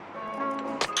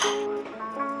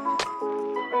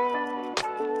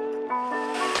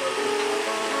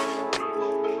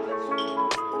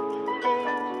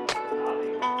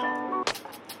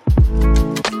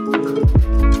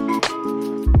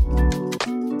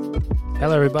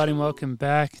Hello, everybody, and welcome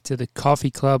back to the Coffee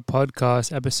Club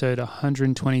podcast, episode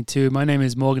 122. My name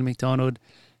is Morgan McDonald,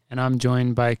 and I'm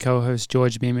joined by co-host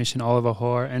George Beamish and Oliver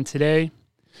Hoare. And today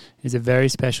is a very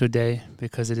special day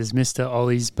because it is Mr.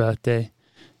 Ollie's birthday.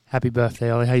 Happy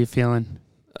birthday, Ollie. How you feeling?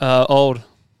 Old,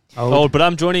 but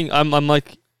I'm joining. I'm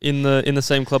like in the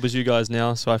same club as you guys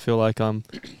now, so I feel like I'm,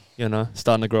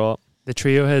 starting to grow up. The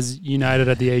trio has united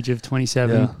at the age of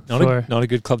 27. Yeah. Not a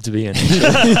good club to be in.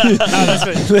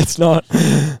 Let's not.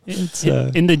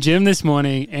 In the gym this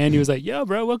morning, Andy was like, "Yo,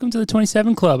 bro, welcome to the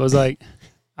 27 club." I was like,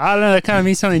 I don't know, that kind of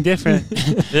means something different.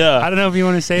 Yeah. I don't know if you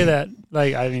want to say that.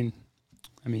 Like, I mean,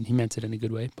 he meant it in a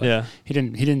good way, but yeah.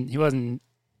 He wasn't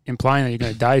implying that you're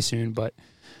going to die soon, but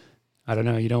I don't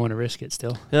know. You don't want to risk it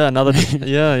still. Yeah, You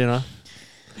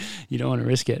don't want to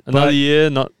risk it. Another year,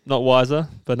 not wiser,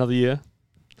 but another year.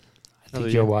 I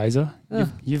think you're wiser. Yeah.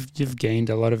 You've gained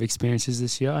a lot of experiences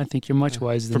this year. I think you're much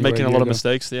wiser than from making a lot of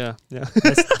mistakes. Yeah.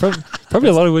 That's probably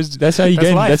a lot of wisdom. That's how you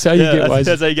gain. That's how you get wiser.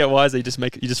 That's how you get wiser. You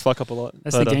just fuck up a lot.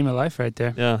 That's the game of life right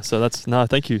there. Yeah. So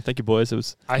thank you, boys. It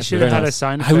was. I should have had a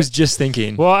sign. I was just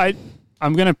thinking. Well,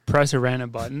 I'm gonna press a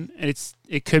random button.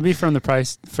 It could be from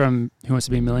from Who Wants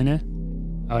to Be a Millionaire.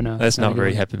 Oh no, that's not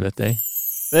very happy birthday.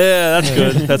 Yeah, that's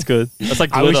good. That's good. That's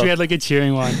like glitter. I wish we had like a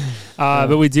cheering one.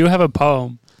 But we do have a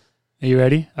poem. Are you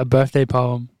ready? A birthday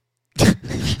poem.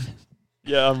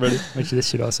 Yeah, I'm ready. Which this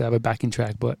should also have a backing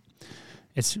track, but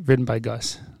it's written by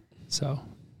Gus. So,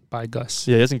 by Gus.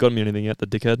 Yeah, he hasn't got me anything yet, the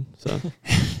dickhead. So,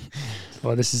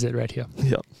 well, this is it right here.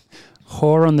 Yeah.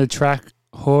 Whore on the track,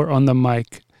 whore on the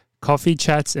mic. Coffee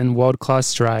chats and world-class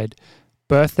stride.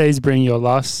 Birthdays bring your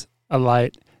laughs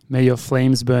alight. May your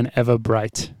flames burn ever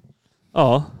bright.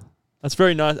 Oh, that's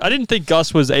very nice. I didn't think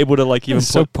Gus was able to even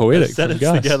so put poetic a sentence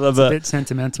together. It's a bit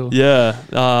sentimental. Yeah,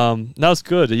 that was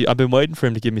good. I've been waiting for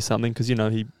him to give me something because he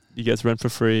gets rent for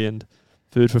free and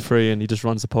food for free, and he just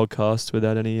runs the podcast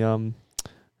without any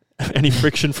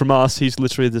friction from us. He's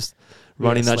literally just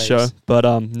running that show. But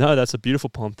no, that's a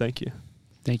beautiful poem. Thank you.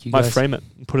 Thank you. Might Guys. Frame it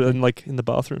and put it in the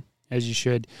bathroom. As you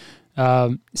should.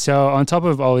 So on top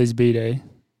of Ollie's B-Day,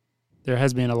 there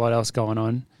has been a lot else going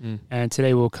on. And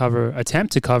today we'll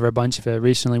attempt to cover a bunch of it.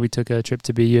 Recently we took a trip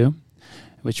to BU,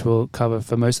 which we'll cover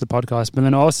for most of the podcast. But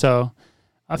then also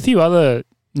a few other,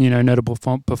 notable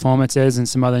performances and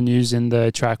some other news in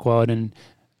the track world. And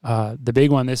the big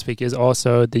one this week is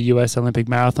also the US Olympic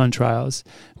Marathon trials,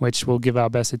 which we'll give our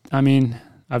best. We're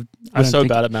so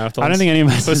bad at marathons. I don't think any of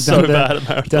us has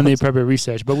done the appropriate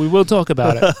research, but we will talk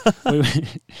about it.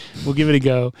 We'll give it a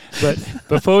go. But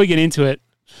before we get into it,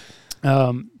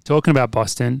 talking about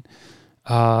Boston,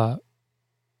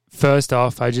 first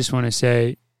off, I just want to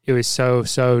say it was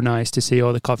so nice to see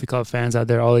all the Coffee Club fans out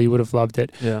there. Ollie, you would have loved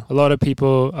it. Yeah. A lot of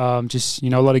people, a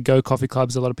lot of Go Coffee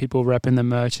Clubs, a lot of people repping the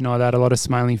merch and all that, a lot of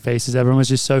smiling faces. Everyone was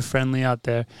just so friendly out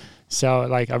there.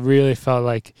 So, I really felt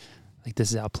like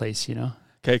this is our place,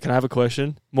 Okay, can I have a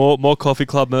question? More Coffee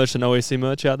Club merch than OAC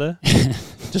merch out there?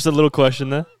 Just a little question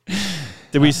there.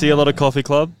 Did we see a lot of Coffee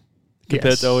Club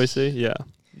compared to OAC? Yeah.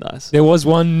 Nice. There was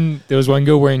one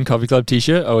girl wearing Coffee Club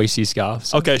t-shirt, OAC scarf.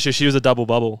 So. Okay, so she was a double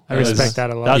bubble. I respect that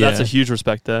a lot. That's a huge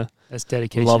respect there. That's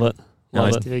dedication. Love it. Love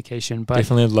it. Dedication. But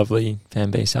definitely a lovely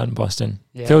fan base out in Boston.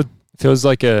 Yeah. Feels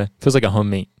like a home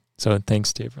meet. So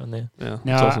thanks to everyone there. Yeah,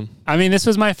 that's awesome. This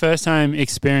was my first time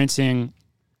experiencing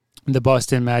the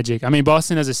Boston Magic.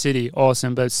 Boston as a city,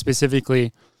 awesome, but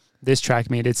specifically this track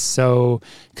meet, it's so,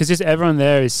 because just everyone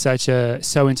there is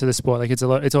so into the sport.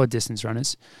 It's all distance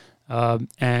runners.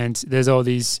 And there's all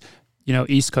these,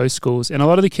 East Coast schools. And a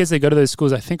lot of the kids that go to those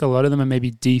schools, I think a lot of them are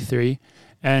maybe D3.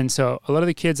 And so a lot of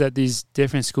the kids at these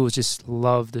different schools just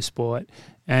love the sport.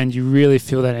 And you really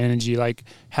feel that energy, like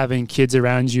having kids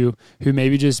around you who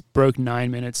maybe just broke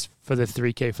 9 minutes for the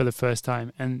 3K for the first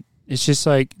time. And it's just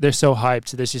they're so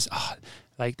hyped. There's just,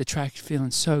 the track's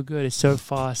feeling so good. It's so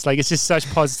fast. It's just such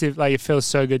positive. It feels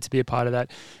so good to be a part of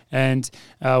that. And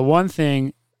one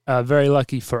thing very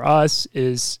lucky for us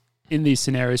is in these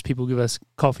scenarios, people give us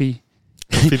coffee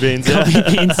beans.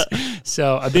 Coffee beans.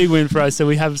 So a big win for us. So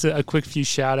we have a quick few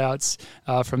shout outs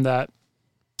from that.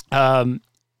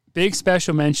 Big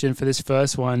special mention for this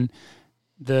first one.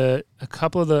 A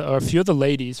few of the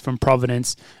ladies from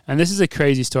Providence, and this is a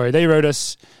crazy story. They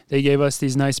gave us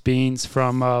these nice beans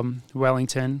from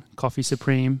Wellington, Coffee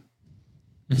Supreme.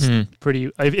 Mm-hmm. Pretty.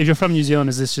 If you're from New Zealand,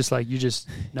 is this just you just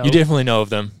know? You definitely know of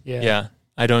them. Yeah.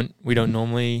 We don't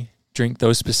normally drink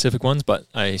those specific ones, but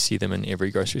I see them in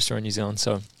every grocery store in New Zealand.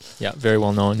 So yeah, very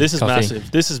well known. This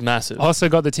is massive. Also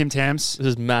got the Tim Tams. This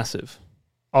is massive.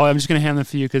 Oh, I'm just gonna hand them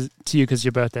to you because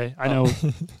your birthday. I know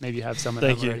maybe you have some of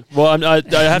them Thank you. already. Well,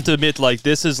 I have to admit, like,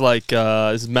 this is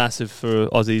this is massive for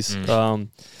Aussies.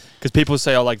 Because people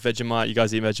say, "I like Vegemite." You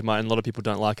guys eat Vegemite, and a lot of people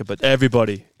don't like it. But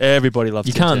everybody loves.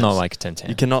 You Tim can't Tams. not like Tim Tams.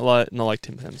 You cannot not like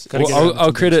Tim Tams. Well,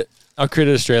 I'll credit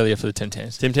Australia for the Tim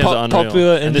Tams. Tim Tams are unreal.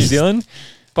 Popular in New Zealand.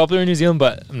 Popular in New Zealand,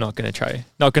 but I'm not gonna try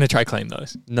claim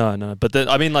those. No. But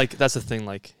I mean, like, that's the thing.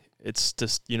 Like, it's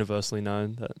just universally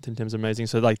known that Tim Tams are amazing.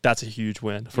 So, like, that's a huge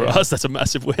win for us. That's a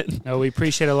massive win. No, we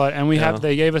appreciate it a lot, and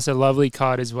they gave us a lovely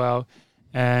card as well.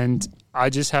 And I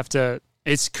just have to.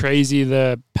 It's crazy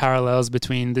the parallels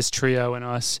between this trio and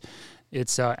us.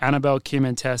 It's Annabelle, Kim,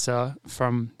 and Tessa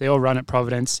they all run at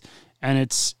Providence, and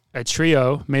it's a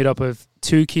trio made up of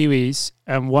 2 Kiwis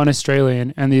and 1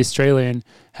 Australian, and the Australian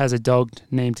has a dog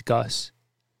named Gus.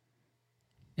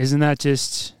 Isn't that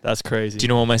just... That's crazy. Do you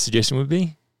know what my suggestion would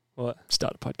be? What?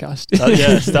 Start a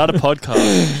podcast. Start a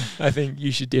podcast. I think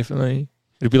you should definitely.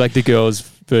 It'd be like the girls'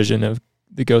 version of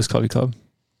the Girls Coffee Club.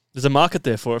 There's a market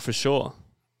there for it for sure.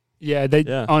 Yeah,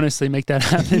 honestly make that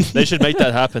happen. They should make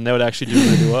that happen. They would actually do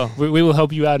really well. We will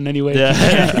help you out in any way.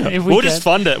 Yeah. If we'll just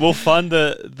fund it. We'll fund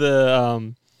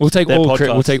the We'll take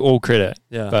all credit.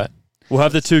 Yeah. But we'll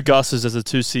have the 2 Gus's as the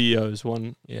 2 CEOs.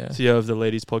 One CEO of the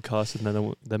ladies podcast,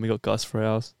 and then we got Gus for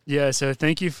ours. Yeah, so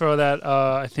thank you for that.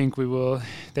 I think we will.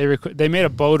 They made a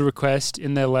bold request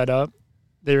in their letter.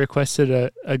 They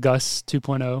requested a Gus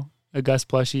 2.0, a Gus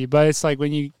plushie. But it's like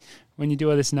when you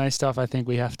do all this nice stuff, I think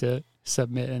we have to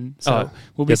submit, and so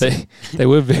we'll be. They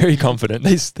were very confident.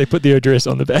 They put the address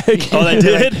on the bag. Oh, they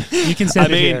did. You can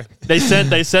send it here. They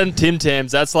sent Tim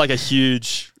Tams. That's like a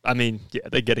huge. I mean, yeah,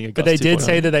 they're getting a. Gus but they 2.0. did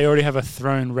say that they already have a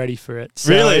throne ready for it.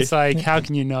 So really, it's like, how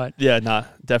can you not? Yeah, nah,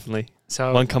 definitely.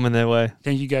 So one coming their way.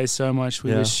 Thank you guys so much.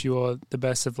 We wish you all the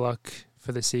best of luck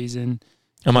for the season.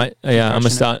 I'm gonna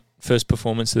start first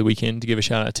performance of the weekend to give a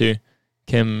shout out to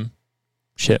Kim.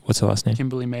 Shit, what's her last name?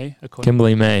 Kimberly May.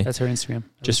 Kimberly May. That's her Instagram.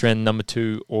 Just ran number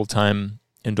 2 all-time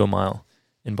indoor mile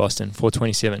in Boston,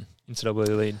 4:27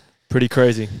 NCAA lead. Pretty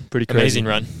crazy. Amazing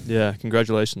run. Yeah,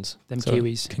 congratulations.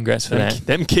 Kiwis. Congrats for that.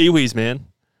 Them Kiwis, man.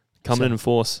 Coming in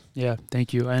force. Yeah,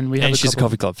 thank you. And she's a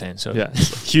Coffee Club fan, so yeah,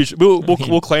 huge.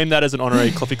 We'll claim that as an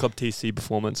honorary Coffee Club TC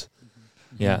performance.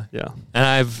 Yeah.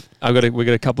 And we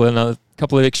got a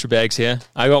couple of extra bags here.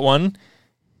 I got one,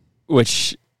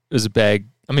 which is a bag.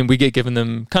 I mean, we get given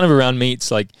them kind of around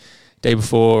meets, like day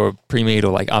before or pre-meet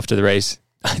or like after the race.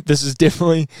 This is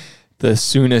definitely the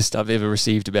soonest I've ever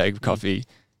received a bag of coffee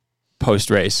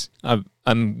post-race.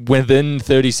 I'm within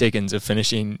 30 seconds of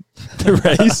finishing the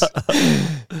race.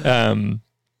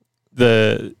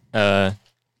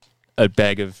 A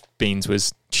bag of beans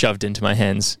was shoved into my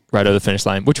hands right over the finish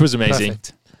line, which was amazing.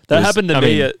 Perfect. That happened to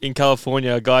me in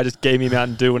California. A guy just gave me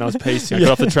Mountain Dew when I was pacing. I got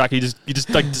off the track. He just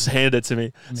handed it to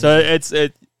me. Amazing. So it's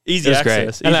easy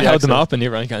access. Great. And I held them up, and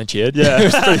everyone kind of cheered. Yeah,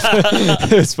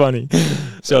 it was funny.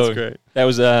 So that's great. That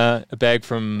was a bag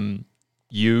from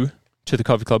you to the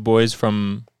Coffee Club boys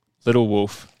from Little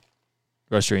Wolf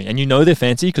Grocery, and you know they're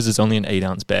fancy because it's only an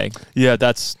 8-ounce bag. Yeah,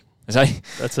 that's a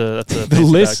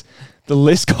the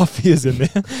less coffee is in there,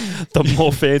 the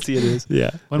more fancy it is. Yeah.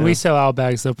 When we sell our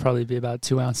bags, they'll probably be about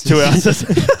 2 ounces. 2 ounces.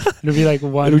 It'll be like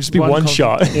one. It'll just be one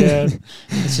shot. Yeah,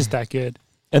 it's just that good.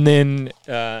 And then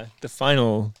the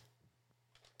final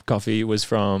coffee was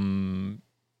from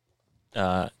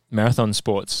Marathon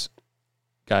Sports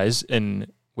guys,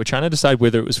 and we're trying to decide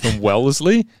whether it was from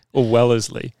Wellesley or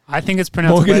Wellesley. I think it's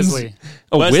pronounced Wesley.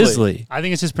 Oh, Wesley. I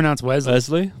think it's just pronounced Wesley.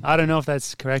 Wesley? I don't know if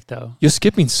that's correct, though. You're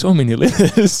skipping so many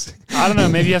letters. I don't know.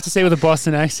 Maybe you have to say it with a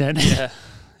Boston accent. Yeah.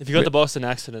 If you got the Boston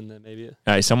accent in there, maybe. All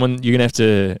right, you're going to have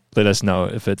to let us know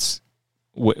if it's...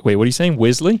 Wait, what are you saying?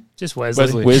 Wesley? Just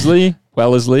Wesley. Wesley,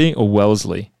 Wellesley, or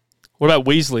Wellesley? What about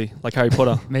Weasley, like Harry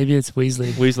Potter? Maybe it's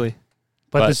Weasley. Weasley.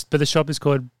 But the shop is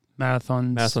called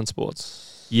Marathon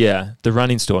Sports. Yeah, the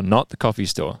running store, not the coffee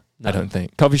store. No. I don't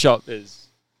think. Coffee shop is...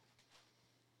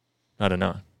 I don't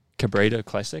know. Cabrera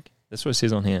Classic? That's what it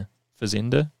says on here.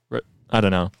 Fazenda? I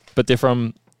don't know. But they're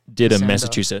from Dedham,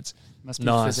 Massachusetts. Must be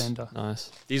Fazenda. Nice.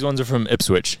 These ones are from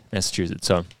Ipswich, Massachusetts.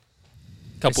 So,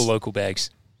 couple local bags.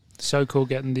 So cool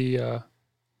getting the...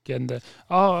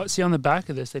 Oh, see on the back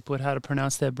of this, they put how to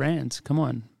pronounce their brands. Come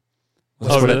on.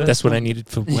 That's what I needed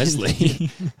for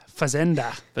Wesley.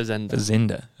 Fazenda.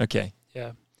 Fazenda. Okay.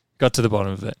 Yeah. Got to the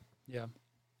bottom of it. Yeah.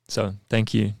 So,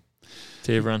 thank you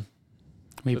to everyone.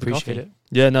 We appreciate it.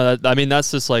 Yeah, no,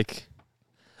 that's just like...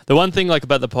 The one thing like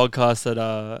about the podcast that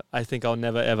I think I'll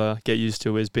never ever get used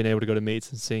to is being able to go to meets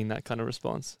and seeing that kind of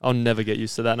response. I'll never get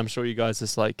used to that, and I'm sure you guys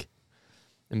just like...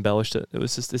 embellished it.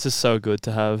 It's just so good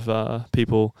to have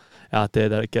people out there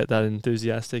that get that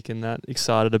enthusiastic and that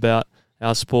excited about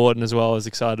our sport, and as well as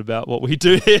excited about what we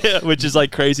do here, which is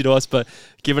like crazy to us, but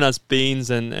giving us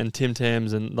beans and Tim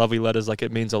Tams and lovely letters, like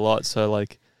it means a lot. So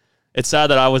like, it's sad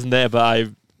that I wasn't there, but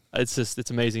it's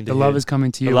amazing to The hear. love is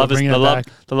coming to you. The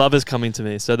love is coming to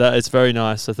me. So that it's very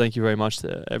nice. So thank you very much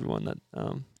to everyone that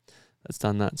that's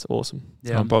done that. It's awesome.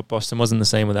 Yeah. Boston wasn't the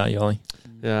same without Yoli.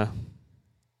 Yeah.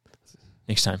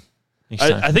 Next time.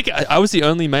 I think I was the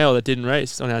only male that didn't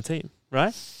race on our team,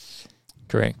 right?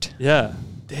 Correct. Yeah.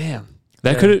 Damn.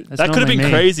 That could have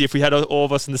been crazy if we had all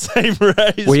of us in the same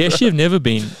race. We actually have never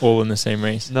been all in the same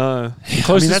race. No. The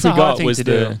closest that's a we hard got thing was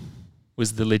to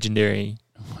was the legendary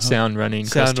sound running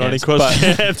cross champs.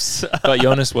 champs. But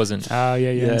Jonas wasn't. Oh,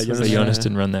 yeah. Yeah, So Jonas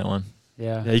didn't run that one.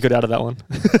 Yeah. Yeah, you got out of that one.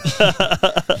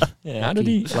 Yeah, how did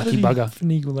he bugger.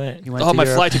 finagle that? He went Oh, to my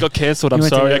Europe. flight got cancelled. I'm You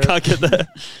went to sorry, I Europe. can't get there.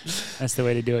 That's the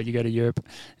way to do it. You go to Europe.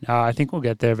 I think we'll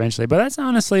get there eventually. But that's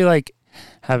honestly like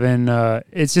having,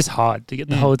 it's just hard to get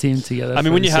the whole team together. I mean,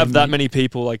 for when the you have same that meet. many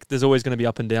people, like there's always going to be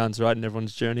up and downs, right, in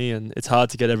everyone's journey, and it's hard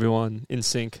to get everyone in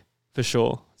sync for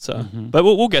sure. So, Mhm. but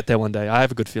we'll get there one day. I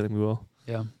have a good feeling we will.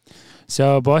 Yeah.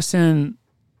 So Boston,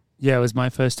 it was my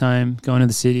first time going to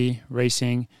the city,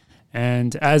 racing.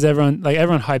 And as everyone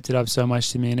hyped it up so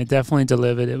much to me, and it definitely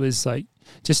delivered. It was like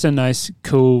just a nice,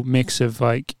 cool mix of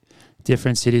like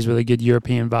different cities with a good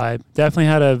European vibe. Definitely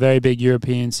had a very big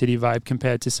European city vibe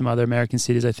compared to some other American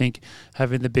cities. I think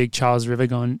having the big Charles River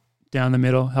going down the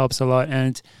middle helps a lot.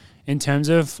 And in terms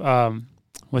of,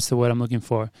 what's the word I'm looking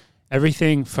for?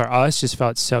 Everything for us just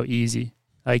felt so easy.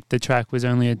 Like the track was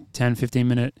only a 10, 15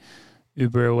 minute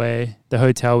Uber away. The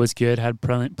hotel was good, had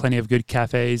plenty of good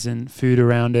cafes and food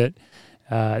around it.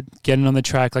 Getting on the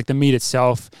track, like the meet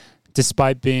itself,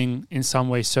 despite being in some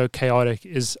ways so chaotic,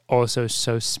 is also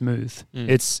so smooth.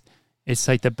 It's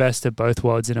like the best of both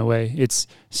worlds in a way. It's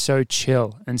so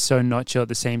chill and so not chill at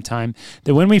the same time.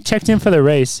 That when we checked in for the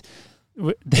race,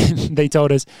 they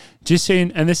told us, just so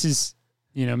you, and this is,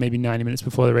 maybe 90 minutes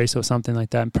before the race or something like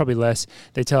that, and probably less.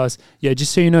 They tell us,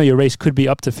 just so you know, your race could be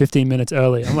up to 15 minutes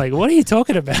early. I'm like, what are you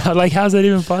talking about? Like, how's that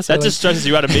even possible? That just stresses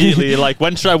you out immediately. Like,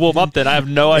 when should I warm up then? I have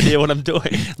no idea what I'm doing.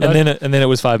 And then it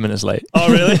was 5 minutes late.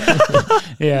 Oh, really?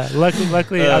 Yeah.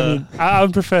 Luckily, I mean, I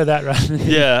would prefer that rather than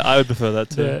yeah, I would prefer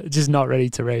that too. just not ready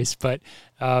to race. But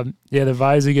the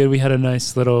vibes are good. We had a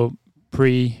nice little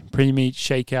pre-meet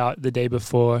shakeout the day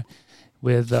before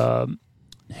with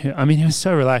it was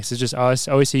so relaxed. It's just us.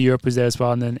 Obviously, Europe was there as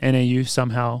well, and then NAU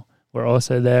somehow were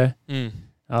also there.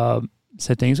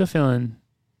 So things were feeling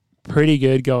pretty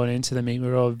good going into the meet. We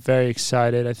were all very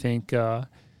excited. I think,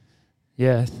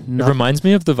 It reminds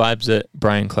me of the vibes at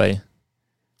Brian Clay,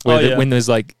 when there's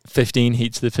like 15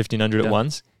 heats to the 1500 at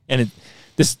once, and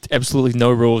there's absolutely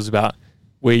no rules about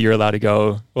where you're allowed to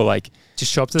go, or like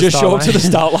just show up to the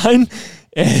start line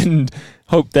and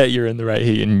hope that you're in the right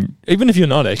heat. And even if you're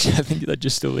not, actually, I think that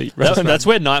just still eat. That's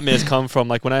where nightmares come from.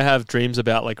 Like when I have dreams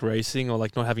about like racing or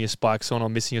like not having your spikes on or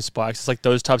missing your spikes, it's like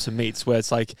those types of meets where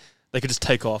it's like they could just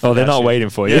take off. Oh, they're not waiting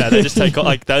for you. Yeah, they just take off.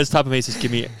 Like those type of meets just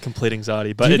give me complete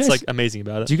anxiety. But it's like amazing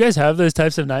about it. Do you guys have those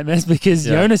types of nightmares? Because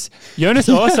Jonas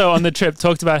also on the trip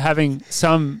talked about having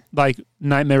some like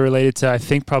nightmare related to, I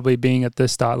think, probably being at the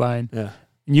start line. Yeah.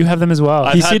 And you have them as well.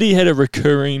 He said he had a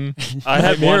recurring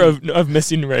nightmare of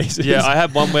missing races. Yeah, I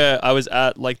had one where I was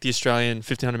at like the Australian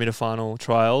 1500 meter final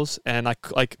trials, and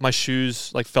my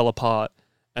shoes like fell apart,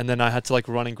 and then I had to like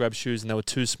run and grab shoes, and they were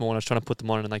too small, and I was trying to put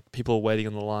them on, and like people were waiting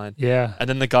on the line. Yeah. And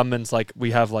then the gunman's like,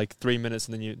 we have like 3 minutes,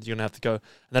 and then you're gonna have to go. And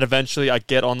then eventually I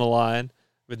get on the line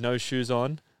with no shoes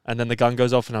on. And then the gun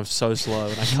goes off and I'm so slow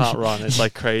and I can't run. It's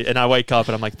like crazy. And I wake up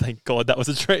and I'm like, thank God that was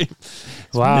a dream.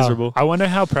 It's miserable. I wonder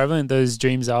how prevalent those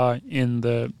dreams are in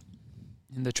the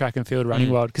track and field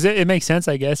running world. Because it makes sense,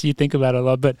 I guess. You think about it a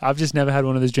lot. But I've just never had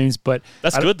one of those dreams. But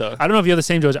that's good, though. I don't know if you're the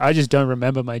same, George. I just don't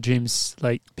remember my dreams,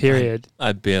 like, period.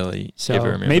 I barely so ever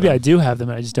remember. Maybe I do have them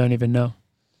and I just don't even know.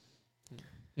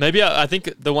 Maybe I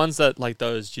think the ones that like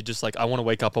those, you just like, I want to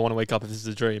wake up if this is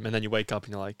a dream. And then you wake up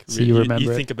and you're like, so you remember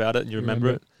you think about it and you remember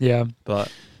it. Yeah.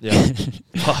 But yeah,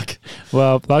 fuck.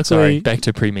 Well, luckily. Sorry, back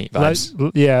to pre-meet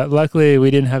vibes. Luckily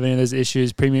we didn't have any of those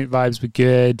issues. Pre-meet vibes were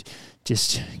good.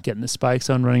 Just getting the spikes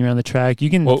on, running around the track. You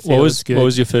can what feel was good. What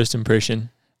was your first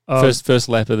impression? First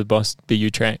lap of the Boss BU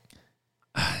track?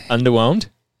 Underwhelmed?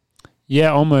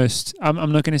 Yeah, almost. I'm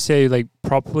not going to say like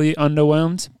properly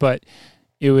underwhelmed, but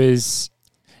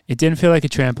it didn't feel like a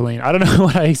trampoline. I don't know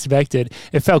what I expected.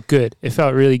 It felt good. It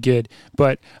felt really good.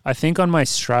 But I think on my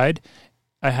stride,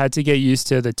 I had to get used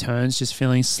to the turns just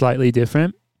feeling slightly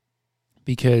different.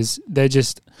 because they're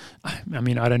just, I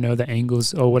mean, I don't know the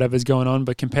angles or whatever's going on,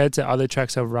 but compared to other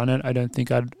tracks I've run it, I don't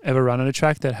think I'd ever run on a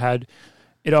track that had,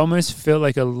 it almost felt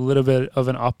like a little bit of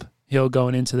an uphill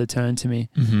going into the turn to me.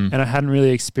 And I hadn't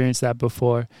really experienced that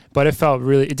before, but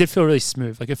it did feel really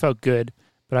smooth. Like it felt good,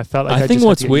 but I felt like I think just had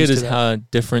what's to get weird used is to that. how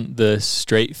different the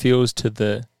straight feels to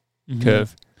the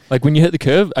curve. Like when you hit the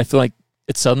curve, I feel like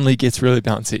it suddenly gets really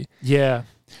bouncy. Yeah.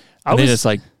 And then it's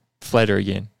like flatter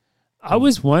again. I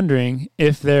was wondering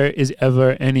if there is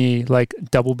ever any like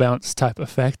double bounce type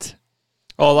effect.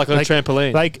 Oh, like on Like- a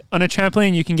trampoline. Like on a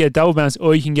trampoline, you can get double bounce,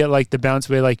 or you can get like the bounce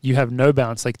where like you have no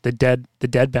bounce, like the dead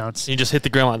bounce. You just hit the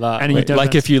ground like that. And you Wait, don't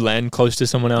like know- if you land close to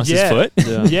someone else's Yeah. foot.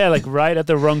 Yeah. Yeah, like right at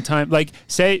the wrong time. Like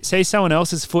say someone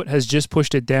else's foot has just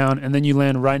pushed it down, and then you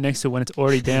land right next to it when it's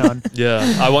already down.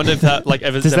 Yeah. I wonder if that like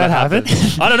ever Does that happen?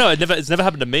 I don't know. It's never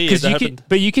happened to me. Because It happened.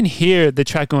 but you can hear the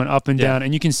track going up and Yeah. down,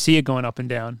 and you can see it going up and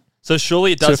down. So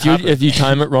surely it So does happen. if you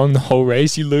time it wrong the whole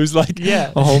race, you lose like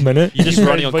Yeah. a whole minute. You're just You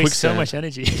running on waste so quicksand. much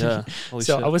energy. Yeah. Holy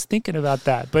So shit. I was thinking about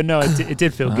that, but no, it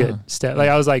did feel good. Like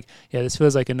I was like, yeah, this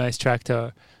feels like a nice track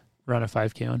to run a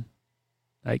 5K on,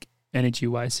 like energy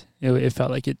wise. It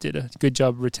felt like it did a good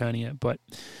job returning it, but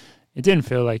it didn't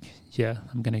feel like, yeah,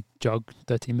 I'm gonna jog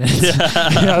 13 minutes.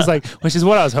 I was like, which is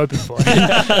what I was hoping for.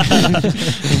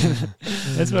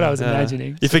 That's what I was Yeah.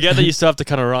 imagining. You forget that you still have to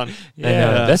kind of run. I know.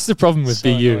 Yeah, That's the problem with so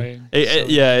BU. annoying.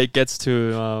 It gets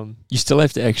to You still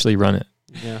have to actually run it.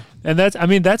 yeah. And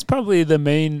that's probably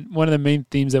one of the main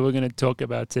themes that we're going to talk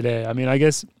about today. I mean, I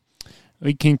guess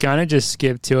we can kind of just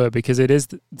skip to it because it is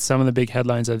some of the big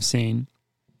headlines I've seen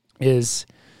is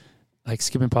like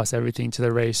skipping past everything to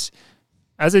the race.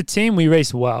 As a team, we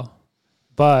raced well,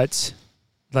 but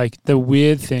like the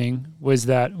weird thing was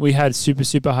that we had super,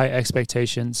 super high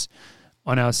expectations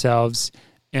on ourselves,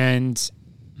 and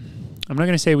I'm not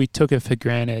going to say we took it for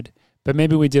granted, but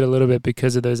maybe we did a little bit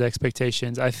because of those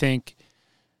expectations. I think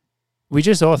we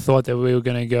just all thought that we were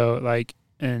going to go like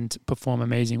and perform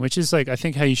amazing, which is like I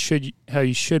think how you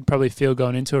should probably feel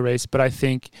going into a race. But I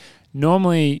think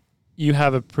normally you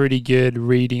have a pretty good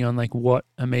reading on like what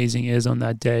amazing is on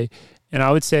that day. And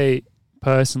I would say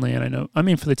personally, and I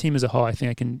mean for the team as a whole, I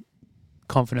think I can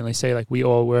confidently say like we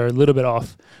all were a little bit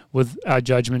off with our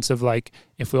judgments of like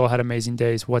if we all had amazing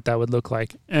days, what that would look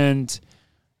like. And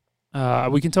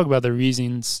we can talk about the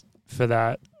reasons for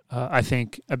that. I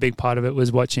think a big part of it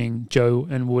was watching Joe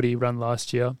and Woody run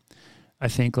last year. I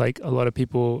think like a lot of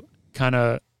people kind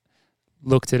of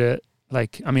looked at it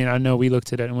like, I mean, I know we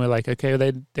looked at it and we're like, okay,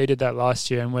 well, they did that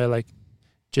last year and we're like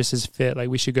just as fit, like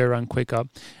we should go run quicker.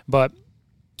 But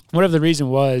whatever the reason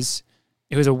was,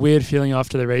 it was a weird feeling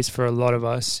after the race for a lot of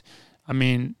us. I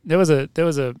mean,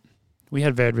 we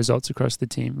had varied results across the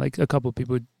team. Like a couple of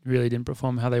people really didn't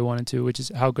perform how they wanted to, which is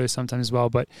how it goes sometimes as well.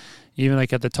 But even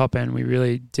like at the top end, we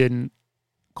really didn't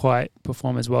quite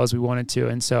perform as well as we wanted to.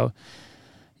 And so,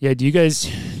 yeah, do you guys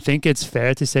think it's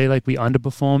fair to say like we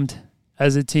underperformed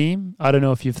as a team? I don't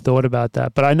know if you've thought about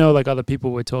that, but I know like other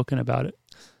people were talking about it.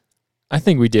 I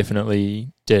think we definitely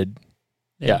did.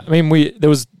 Yeah. I mean, there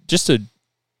was just a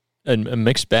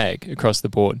mixed bag across the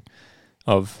board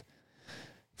of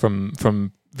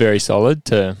from very solid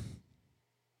to,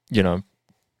 you know,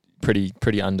 pretty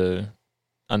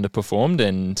underperformed.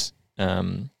 And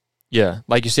yeah,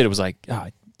 like you said, it was like,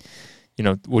 you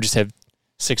know, we'll just have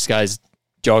 6 guys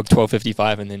jog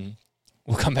 12:55 and then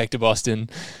we'll come back to Boston.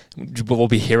 We'll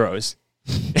be heroes.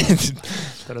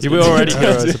 You were already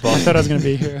heroes of I Boston. thought I was going to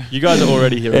be here. You guys are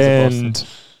already heroes of And Boston.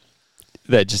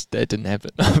 that didn't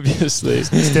happen, obviously.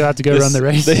 Still have to go run the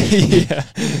race. Yeah.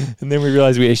 And then we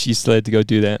realized we actually still had to go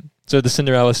do that. So the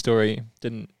Cinderella story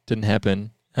didn't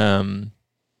happen.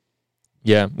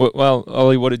 Yeah. Well,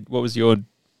 Ollie, what was your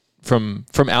from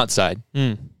outside?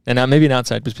 And now maybe an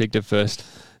outside perspective first.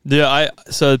 Yeah,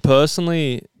 so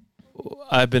personally,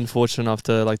 I've been fortunate enough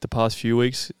to like the past few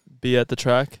weeks be at the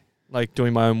track, like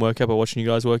doing my own workout by watching you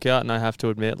guys work out, and I have to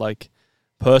admit, like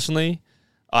personally,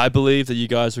 I believe that you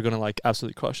guys are gonna like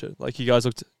absolutely crush it. Like you guys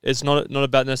looked. It's not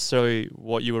about necessarily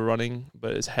what you were running,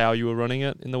 but it's how you were running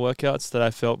it in the workouts that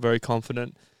I felt very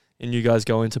confident in you guys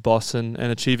going to Boston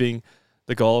and achieving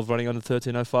the goal of running under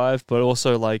 13:05. But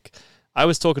also like I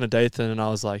was talking to Dathan and I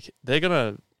was like, they're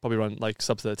gonna probably run like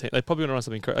sub 13. They're probably gonna run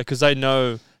something because they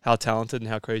know how talented and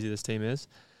how crazy this team is.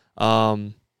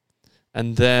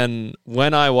 And then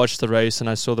when I watched the race and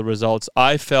I saw the results,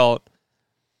 I felt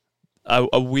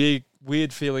a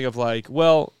weird feeling of like,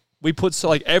 well, we put so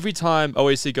like every time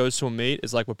OAC goes to a meet,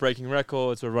 it's like we're breaking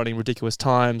records, we're running ridiculous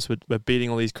times, we're beating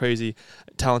all these crazy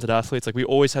talented athletes. Like we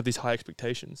always have these high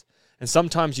expectations, and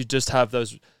sometimes you just have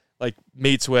those like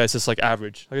meets where it's just like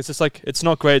average. Like it's just like it's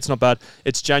not great, it's not bad.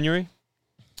 It's January.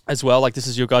 as well. Like, this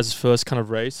is your guys' first kind of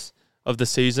race of the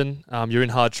season. You're in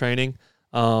hard training.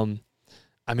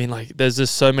 I mean, like, there's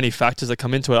just so many factors that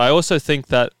come into it. I also think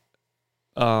that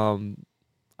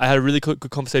I had a really good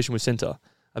conversation with Cinta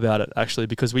about it, actually,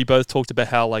 because we both talked about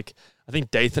how, like, I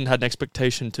think Dathan had an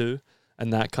expectation too,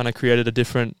 and that kind of created a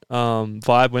different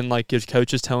vibe when, like, your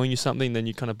coach is telling you something, then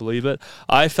you kind of believe it.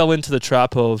 I fell into the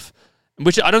trap of,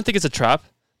 which I don't think it's a trap,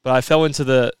 but I fell into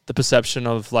the perception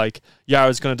of, like,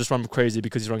 Yara's going to just run crazy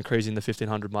because he's running crazy in the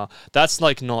 1500 mile. That's,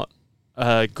 like, not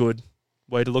a good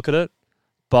way to look at it,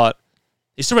 but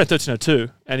he still ran 13:02,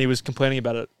 and he was complaining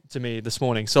about it to me this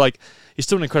morning. So, like, he's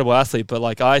still an incredible athlete, but,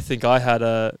 like, I think I had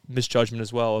a misjudgment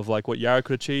as well of, like, what Yara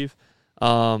could achieve.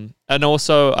 And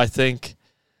also, I think,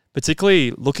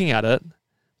 particularly looking at it,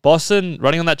 Boston,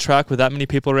 running on that track with that many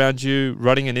people around you,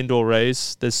 running an indoor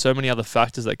race, there's so many other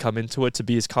factors that come into it to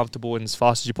be as comfortable and as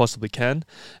fast as you possibly can.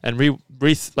 And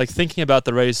like, thinking about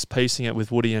the race, pacing it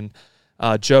with Woody and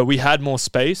Joe, we had more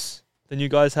space than you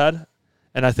guys had.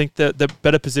 And I think the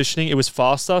better positioning, it was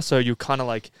faster, so you kind of,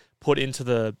 like, put into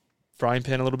the frying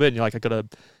pan a little bit, and you're like, I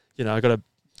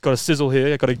gotta sizzle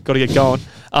here, I gotta get going.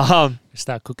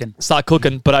 Start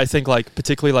cooking. But I think, like,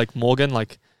 particularly, like, Morgan,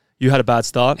 like, you had a bad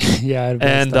start. Yeah, I had a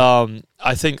bad start.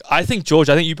 I think George,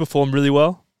 I think you performed really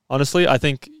well. Honestly, I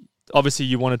think obviously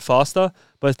you wanted faster,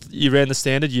 but you ran the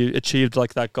standard, you achieved,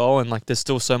 like, that goal, and, like, there's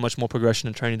still so much more progression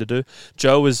and training to do.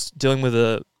 Joe was dealing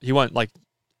with he won't, like,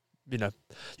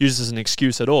 use this as an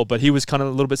excuse at all, but he was kind of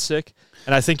a little bit sick.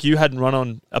 And I think you hadn't run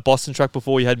on a Boston track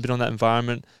before, you hadn't been on that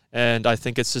environment, and I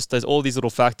think it's just, there's all these little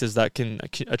factors that can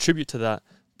attribute to that.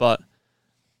 But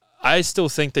I still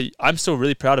think that I'm still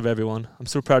really proud of everyone. I'm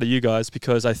still proud of you guys,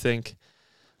 because I think,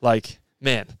 like,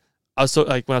 man, I was so,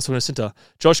 like, when I was talking to Cinta,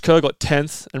 Josh Kerr got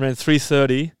 10th and ran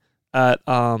 3:30 at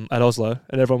Oslo,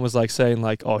 and everyone was, like, saying,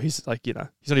 like, oh, he's, like, he's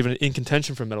not even in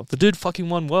contention for a medal. The dude fucking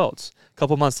won Worlds a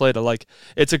couple months later. Like,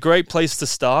 it's a great place to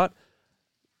start,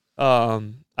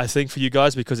 I think, for you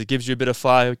guys, because it gives you a bit of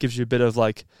fire, it gives you a bit of,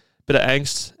 like, bit of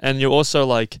angst, and you're also,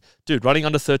 like, dude, running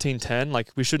under 13:10,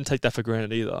 like, we shouldn't take that for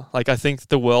granted either. Like, I think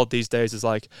the world these days is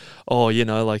like, oh,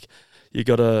 like, you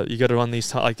gotta run these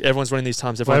times. Like, everyone's running these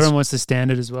times. Everyone wants the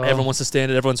standard as well. Everyone wants the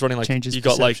standard. Everyone's running, like, changes you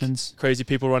got perceptions. Like crazy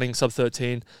people running sub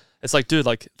 13. It's like, dude,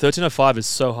 like, 13:05 is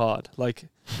so hard. Like,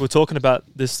 we were talking about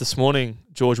this morning,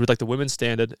 George, with, like, the women's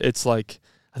standard. It's like,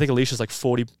 I think Alicia's like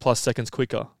 40 plus seconds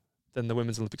quicker than the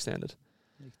women's Olympic standard.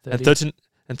 Like,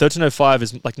 13:05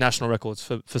 is, like, national records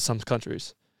for some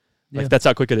countries. Like, that's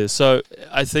how quick it is. So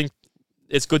I think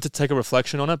it's good to take a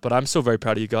reflection on it, but I'm still very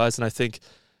proud of you guys, and I think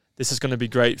this is going to be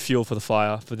great fuel for the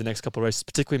fire for the next couple of races,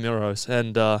 particularly Milrose.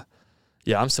 And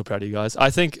I'm still proud of you guys. I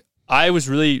think I was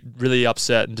really, really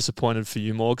upset and disappointed for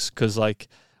you, Morgs, because, like,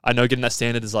 I know getting that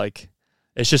standard is, like,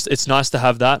 it's nice to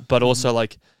have that, but also,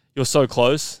 like, you're so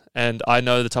close, and I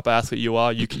know the type of athlete you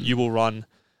are. You will run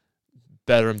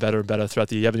better and better and better throughout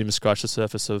the year. You haven't even scratched the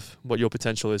surface of what your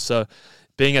potential is. So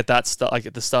being at that start, like,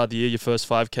 at the start of the year, your first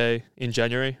 5K in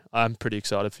January, I'm pretty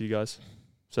excited for you guys.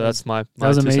 So that's my that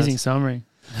was an 2 amazing cents. summary.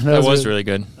 That was really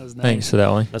good. That was nice. Thanks for that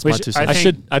one. That's my 2 cents.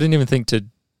 I didn't even think to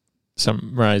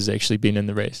summarize actually being in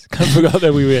the race. I forgot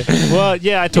that we were. Well,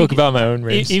 yeah, I talk about my own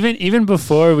race. Even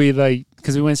before we, like,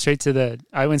 because I went straight to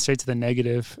the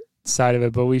negative side of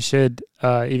it, but we should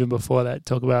even before that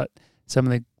talk about some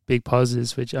of the big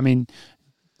positives. Which, I mean,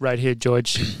 right here,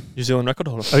 George, New Zealand record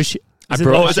holder. I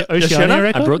brought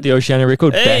the Oceania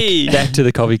record back to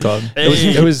the coffee club.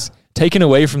 Hey. It was taken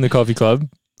away from the coffee club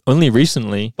only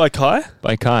recently By Kai?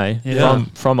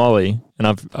 from Ollie, and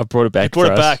I've brought it back. You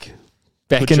brought it back.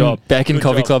 Back in Good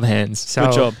coffee job. club hands. So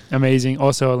Good job. amazing.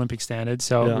 Also Olympic standard.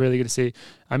 So really good to see.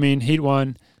 I mean, Heat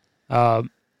 1,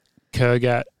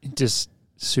 Kurgat, just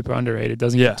super underrated.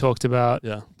 Doesn't get talked about.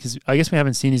 Yeah. Because I guess we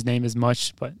haven't seen his name as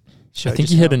much, but I think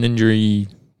he had an injury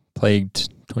plagued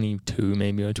 22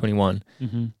 maybe or 21,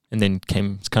 and then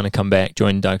come back,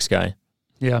 joined Dark Sky.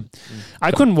 Yeah, I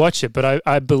couldn't watch it, but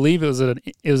I believe it was an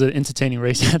entertaining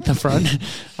race at the front.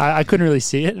 I couldn't really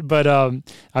see it, but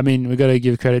I mean, we got to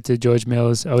give credit to George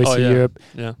Mills, OAC Europe,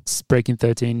 breaking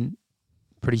 13,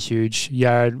 pretty huge.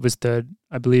 Yared was third,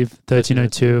 I believe,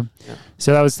 13:02. Yeah.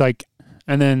 So that was like,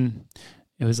 and then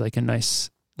it was like a nice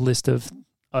list of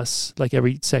us, like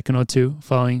every second or two,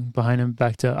 following behind him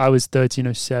back to. I was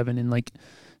 13:07 in like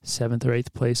 7th or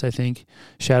 8th place, I think.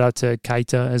 Shout out to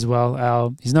Kaita as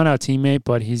well. He's not our teammate,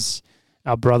 but he's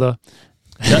our brother.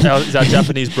 He's our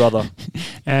Japanese brother.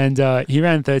 And he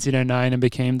ran 13:09 and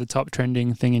became the top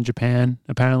trending thing in Japan,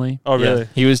 apparently. Oh, really? Yeah.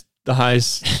 He was the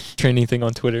highest trending thing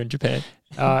on Twitter in Japan.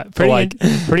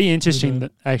 Pretty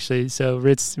interesting, actually. So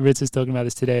Ritz is talking about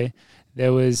this today.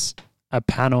 There was a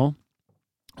panel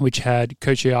which had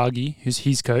Coach Yagi, who's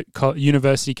his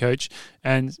university coach.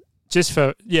 And just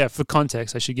for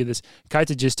context, I should give this.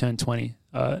 Kaita just turned 20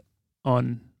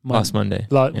 on last Monday.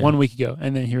 1 week ago.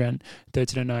 And then he ran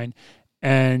 13:09.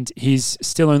 And he's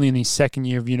still only in his second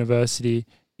year of university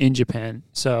in Japan.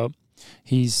 So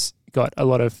he's got a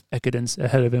lot of Ekidens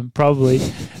ahead of him, probably.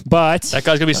 But that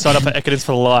guy's going to be signed up for Ekidens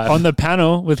for life. On the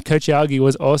panel with Coach Yagi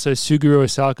was also Suguru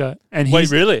Osaka. And wait,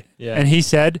 really? Yeah. And he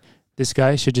said, this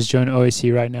guy should just join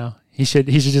OSU right now. He should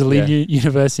just leave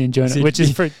university and join it, which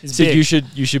is big.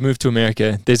 You should move to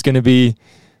America. There's always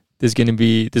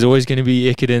going to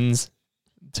be Ekidens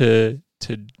to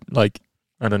like,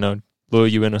 I don't know, lure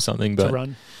you in or something, but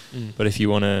run. But if you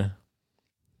want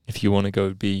to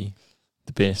go be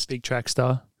the best, big track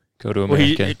star, go to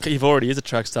America. Well, he already is a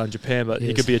track star in Japan, but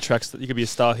he could be a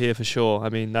star here for sure. I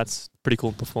mean, that's pretty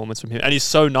cool performance from him, and he's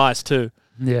so nice too.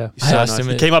 Yeah, he's so nice.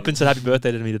 He came up and said happy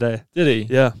birthday to me today. Did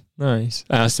he? Yeah, nice.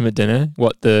 I asked him at dinner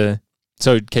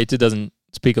so Keita doesn't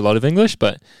speak a lot of English,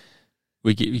 but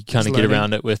we kind of get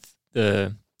around it with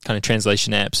the kind of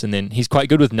translation apps, and then he's quite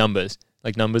good with numbers.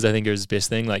 Like numbers, I think are his best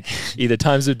thing. Like either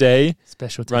times of day,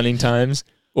 running times,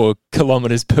 or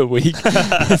kilometers per week.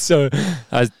 So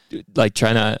I was like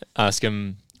trying to ask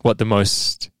him what the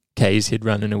most Ks he'd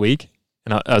run in a week,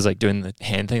 and I was like doing the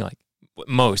hand thing, like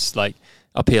most, like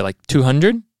up here, like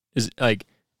 200 is like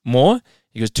more.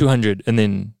 He goes 200, and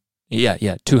then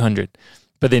 200.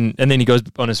 But then he goes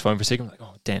on his phone for a second. I'm like,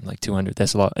 oh damn, like 200,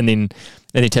 that's a lot. And then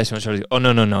he texts me on the shoulder. Oh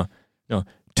no.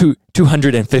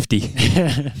 250.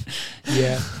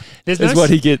 Yeah. That's what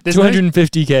he gets.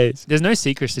 250 Ks. There's no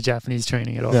secrets to Japanese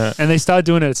training at all. No. And they start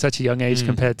doing it at such a young age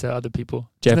compared to other people.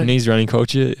 Japanese running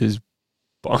culture is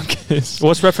bonkers.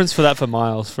 What's reference for that for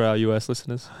miles for our US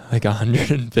listeners? Like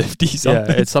 150 something.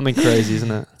 Yeah, it's something crazy,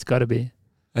 isn't it? It's got to be.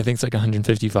 I think it's like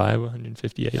 155 or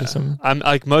 158 or something. I'm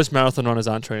like, most marathon runners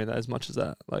aren't training that as much as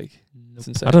that. Like, it's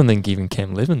insane. I don't think even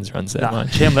Cam Levins runs that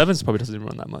much. Cam Levins probably doesn't even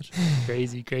run that much.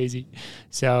 Crazy.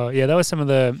 So yeah, that was some of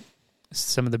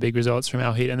the big results from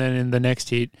our heat. And then in the next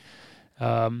heat,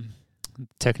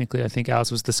 technically I think ours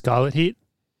was the Scarlet heat.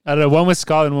 I don't know, one was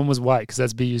Scarlet and one was white because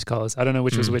that's BU's colours. I don't know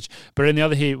which was which. But in the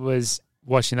other heat was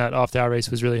watching that after our race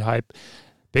was really hype.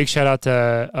 Big shout out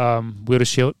to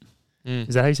Wilderschild.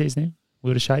 Is that how you say his name?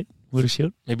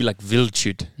 Wilderschild? Maybe like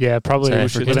Wildschut. Yeah, probably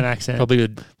with an accent. Probably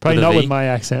not with my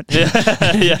accent.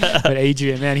 Yeah. But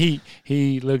Adrian, man,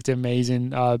 he looked amazing.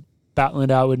 Battling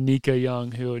it out with Nico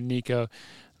Young, Nico,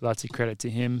 lots of credit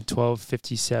to him.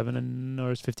 12:57 and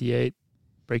Norris 58,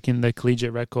 breaking the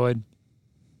collegiate record.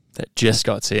 That just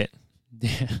got set.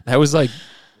 Yeah. That was like,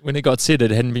 when it got set, it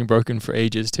hadn't been broken for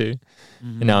ages too.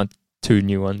 And now 2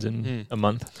 new ones in a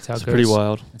month. That's how it goes. Pretty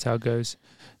wild. That's how it goes.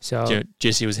 So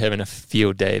Jesse was having a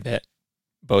field day that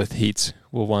both heats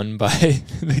were won by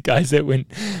the guys that went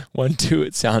 1-2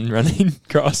 at Sound Running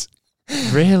Cross.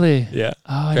 Really? Yeah.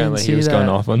 Oh, apparently he was going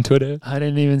off on Twitter. I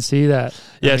didn't even see that.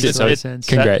 Yeah,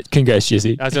 congrats,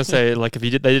 Jesse. I was gonna say, like, if they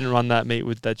didn't run that meet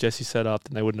with that Jesse set up,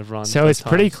 then they wouldn't have run. So it's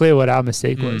pretty clear what our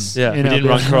mistake was. Yeah, we didn't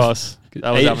run cross. That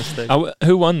was our mistake.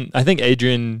 Who won? I think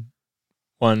Adrian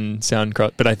won Sound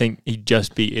Cross, but I think he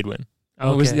just beat Edwin.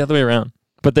 Okay. It was the other way around.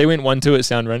 But they went 1-2 at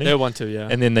Sound Running. They were 1-2, yeah.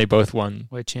 And then they both won.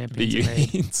 We're champions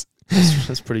made.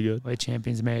 That's pretty good. We're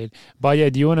champions made. But yeah,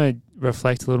 do you want to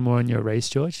reflect a little more on your race,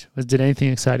 George? Did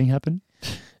anything exciting happen?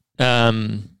 Do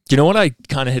you know what I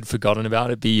kind of had forgotten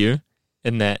about at BU?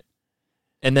 And that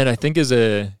I think which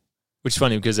is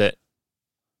funny because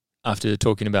after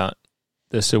talking about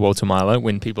the Sir Walter Milo,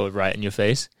 when people are right in your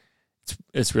face,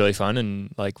 it's really fun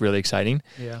and like really exciting.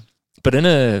 Yeah. But in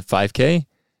a 5K,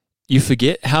 you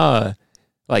forget how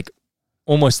like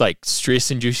almost like stress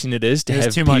inducing it is to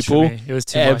have people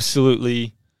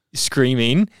absolutely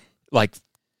screaming like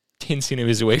 10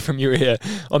 centimeters away from your ear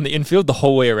on the infield the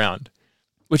whole way around,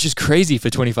 which is crazy for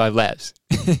 25 laps.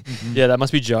 Yeah, that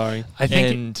must be jarring. I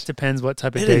think it depends what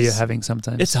type of day you're having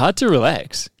sometimes. It's hard to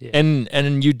relax. Yeah.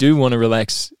 And you do want to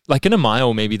relax. Like in a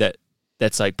mile, maybe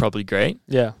that's like probably great.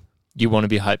 Yeah. You want to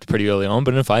be hyped pretty early on,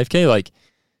 but in a 5K, like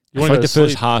I feel like the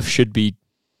first half should be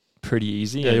pretty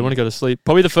easy. Yeah, you want to go to sleep.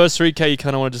 Probably the first 3K, you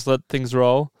kind of want to just let things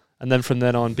roll, and then from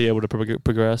then on, be able to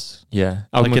progress. Yeah,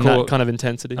 like in that kind of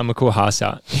intensity. I'm a cool Haas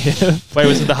out. Wait,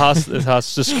 was it the Haas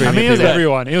just screaming? I mean, it was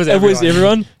everyone. It was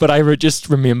everyone. But I just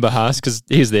remember Haas because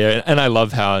he's there, and I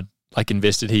love how like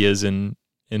invested he is in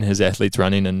his athletes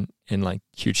running, and like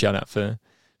huge shout out for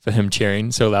him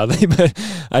cheering so loudly. But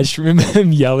I just remember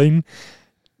him yelling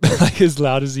like as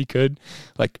loud as he could,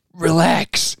 like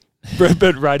relax.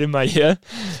 But right in my ear.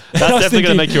 That's definitely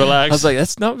going to make you relax. I was like,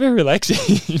 that's not very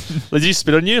relaxing. Did you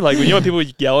spit on you? Like, when you know when people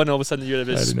yell and all of a sudden you get a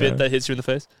bit of spit that hits you in the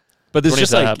face? But there's When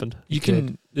just that like happened.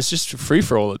 it's just free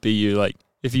for all at BU. Like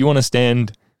if you want to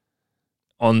stand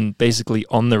basically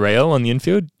on the rail on the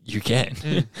infield, you can.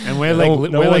 And we're no we're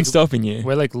one's like stopping you.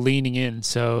 we're like leaning in,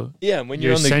 so Yeah, when you're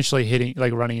you're on essentially hitting,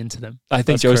 like running into them. I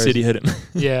think That's Joe crazy. City hit him.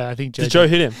 Yeah, I think Did Joe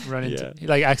hit him? run into Yeah. he,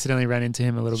 like accidentally ran into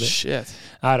him a little bit. Shit.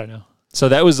 I don't know. So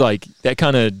that was like that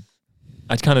kind of.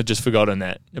 I'd kind of just forgotten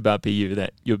that about BU,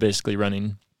 that you're basically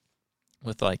running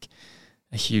with like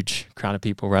a huge crowd of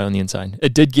people right on the inside.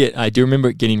 I do remember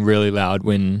it getting really loud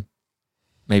when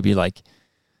maybe like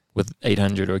with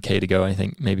 800 or a K to go, I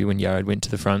think maybe when Yared went to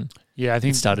the front, Yeah, I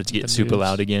think it started to get the super moves.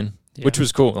 loud again, Yeah. which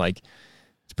was cool. Like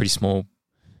it's a pretty small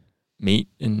meet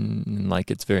and like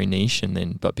it's very niche,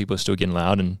 but people are still getting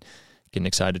loud and getting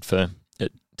excited for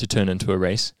it to turn into a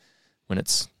race when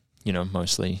it's,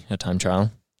 mostly a time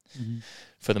trial. Mhm.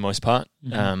 For the most part.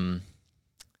 Mhm.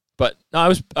 But no,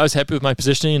 I was happy with my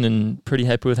positioning and pretty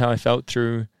happy with how I felt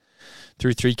through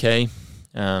 3K.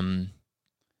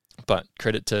 But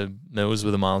credit to Mills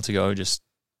with a mile to go, just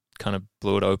kind of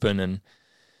blew it open and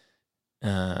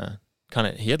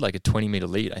he had like a 20-meter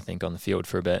lead, I think, on the field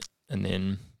for a bit, and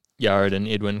then Yared and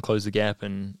Edwin closed the gap,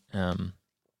 and I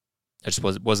just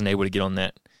wasn't able to get on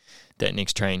that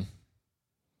next train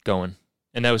going,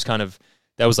 and that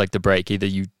was like the break. Either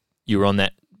you were on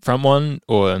that front one,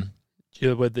 or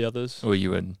You with the others.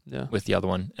 you were Yeah. with the other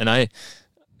one. And I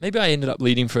ended up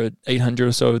leading for 800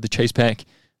 or so, the chase pack.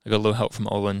 I got a little help from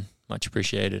Olin, much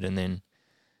appreciated, and then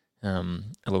a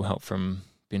little help from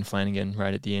Ben Flanagan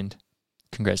right at the end.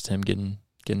 Congrats to him getting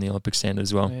the Olympic standard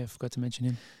as well. Oh, yeah, I forgot to mention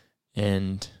him.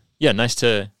 And yeah, nice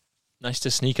to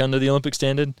sneak under the Olympic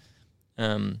standard.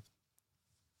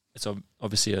 It's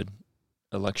obviously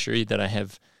a luxury that I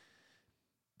have,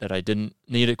 that I didn't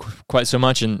need it quite so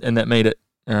much, and that made it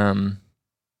kind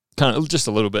of just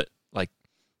a little bit like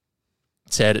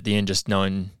sad at the end, just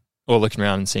knowing or looking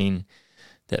around and seeing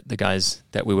that the guys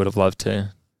that we would have loved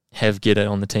to have get it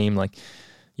on the team, like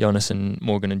Jonas and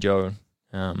Morgan and Joe,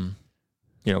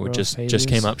 just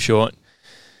came up short,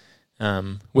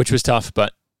 which was tough,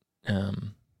 but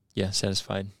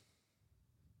satisfied.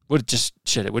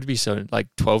 It would be so like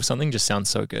 12 something just sounds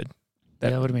so good.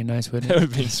 That would have been nice, wouldn't That it? would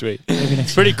have been sweet. Maybe next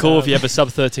It's pretty year. cool if you have a sub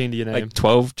 13 to your name. Like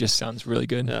 12 just sounds really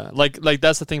good. Yeah, like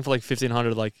that's the thing for like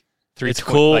 1500. Like it's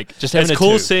 320, cool. Like just having It's a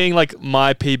cool 2. seeing like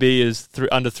my PB is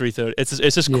under 330.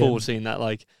 It's just Yeah. cool seeing that.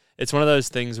 Like it's one of those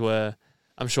things where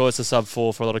I'm sure it's a sub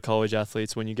 4 for a lot of college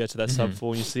athletes. When you get to that sub Mhm.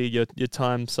 4 and you see your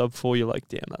time sub 4, you're like,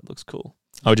 damn, that looks cool.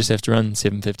 I'll just have to run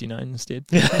 7:59 instead.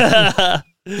 Yeah,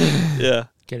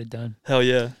 Get it done. hell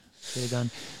yeah. Get it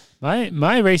done.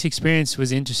 My race experience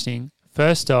was interesting.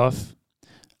 First off,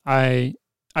 I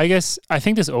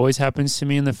think this always happens to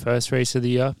me in the first race of the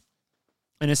year,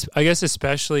 and I guess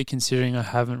especially considering I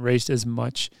haven't raced as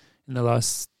much in the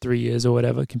last 3 years or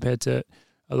whatever compared to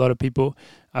a lot of people.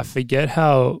 I forget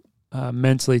how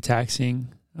mentally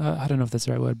taxing. I don't know if that's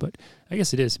the right word, but I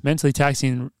guess it is mentally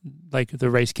taxing. Like the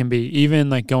race can be, even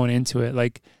like going into it,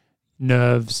 like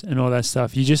nerves and all that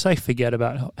stuff. You just like forget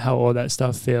about how all that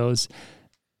stuff feels.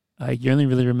 Like you only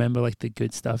really remember like the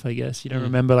good stuff, I guess. You don't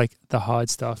remember like the hard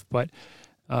stuff. But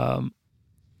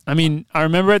I mean, I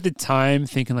remember at the time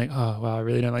thinking like, oh wow, I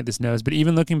really don't like this nose. But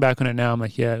even looking back on it now, I'm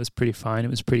like, yeah, it was pretty fine. It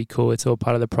was pretty cool. It's all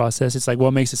part of the process. It's like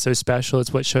what makes it so special.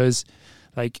 It's what shows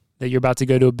like that you're about to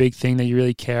go to a big thing that you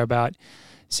really care about.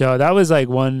 So that was like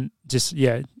one, just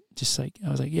like I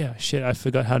was like, yeah, shit, I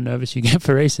forgot how nervous you get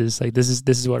for races. Like this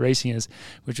is what racing is,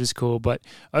 which was cool. But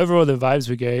overall, the vibes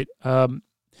were great.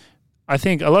 I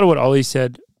think a lot of what Ollie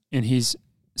said in his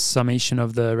summation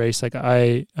of the race, like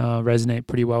I resonate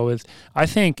pretty well with. I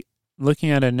think looking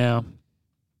at it now,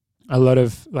 a lot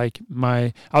of like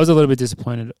I was a little bit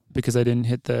disappointed because I didn't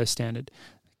hit the standard,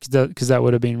 because that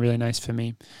would have been really nice for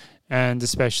me. And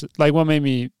especially like what made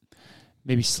me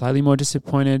maybe slightly more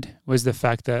disappointed was the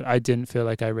fact that I didn't feel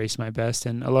like I raced my best.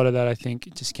 And a lot of that I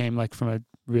think just came like from a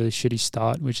really shitty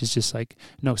start, which is just like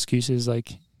no excuses.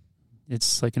 Like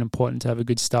it's like important to have a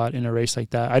good start in a race like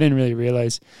that. I didn't really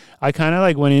realize. I kind of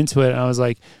like went into it and I was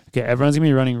like, okay, everyone's gonna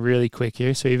be running really quick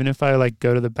here. So even if I like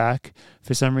go to the back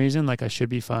for some reason, like I should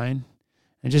be fine.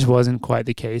 It just wasn't quite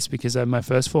the case because my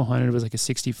first 400 was like a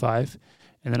 65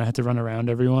 and then I had to run around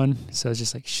everyone. So I was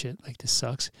just like, shit, like this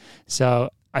sucks.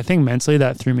 So I think mentally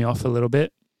that threw me off a little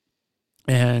bit.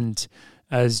 And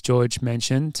as George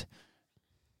mentioned,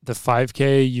 the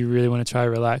 5K, you really want to try to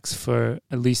relax for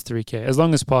at least 3K, as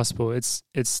long as possible. That's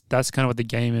kind of what the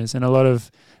game is. And a lot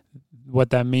of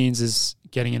what that means is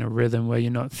getting in a rhythm where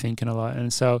you're not thinking a lot.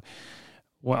 And so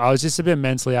I was just a bit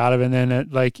mentally out of it. And then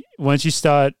like once you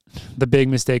start, the big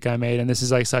mistake I made, and this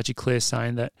is like such a clear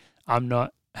sign that I'm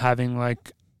not having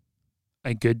like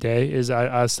a good day is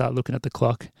I start looking at the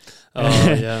clock.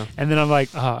 Oh, yeah. And then I'm like,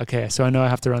 oh, okay, so I know I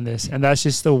have to run this. And that's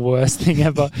just the worst thing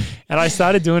ever. And I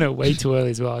started doing it way too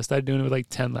early as well. I started doing it with like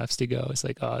 10 laps to go. It's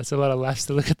like, oh, it's a lot of laps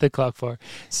to look at the clock for.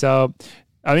 So,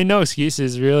 I mean, no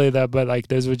excuses really, but like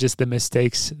those were just the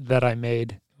mistakes that I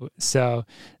made. So,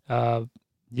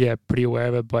 yeah, pretty aware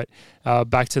of it. But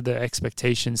back to the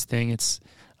expectations thing,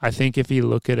 I think if you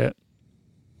look at it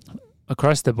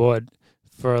across the board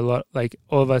for a lot, like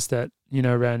all of us that,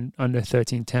 ran under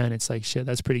 13:10, it's like, shit,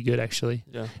 that's pretty good actually.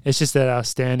 Yeah. It's just that our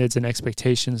standards and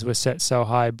expectations were set so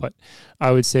high. But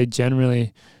I would say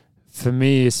generally, for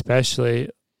me especially,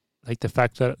 like the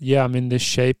fact that, yeah, I'm in this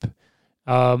shape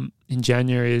in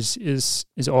January is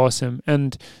awesome.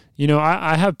 And,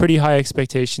 I have pretty high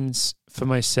expectations for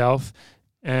myself.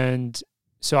 And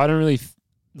so I don't really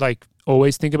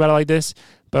always think about it like this,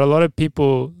 but a lot of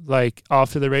people like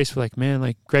after the race were like, man,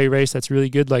 like great race. That's really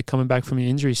good. Like coming back from the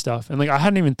injury stuff. And like, I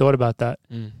hadn't even thought about that.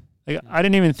 Like I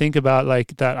didn't even think about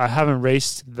like that. I haven't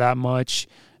raced that much.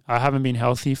 I haven't been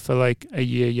healthy for like a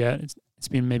year yet. It's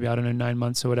been maybe, 9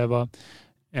 months or whatever.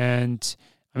 And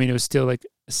I mean, it was still like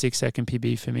a 6-second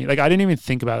PB for me. Like I didn't even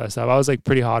think about that stuff. I was like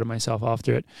pretty hard on myself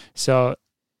after it. So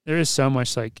there is so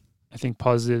much like, I think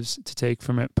positives to take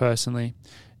from it personally.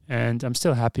 And I'm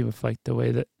still happy with like the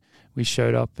way that we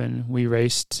showed up and we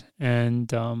raced. And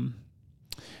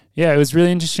yeah, it was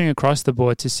really interesting across the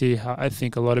board to see how I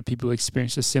think a lot of people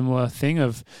experienced a similar thing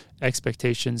of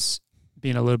expectations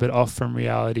being a little bit off from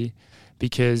reality.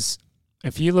 Because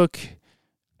if you look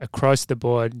across the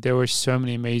board, there were so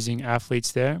many amazing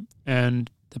athletes there, and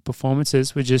the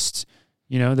performances were just,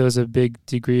 there was a big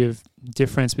degree of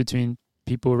difference between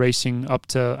people racing up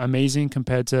to amazing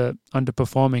compared to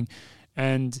underperforming.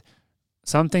 And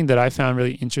something that I found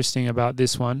really interesting about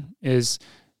this one is,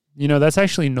 that's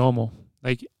actually normal.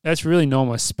 Like that's really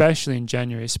normal, especially in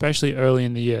January, especially early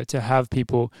in the year, to have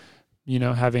people,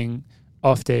 having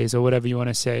off days or whatever you want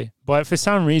to say. But for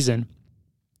some reason,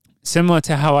 similar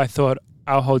to how I thought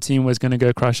our whole team was going to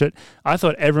go crush it, I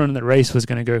thought everyone in the race was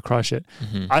going to go crush it.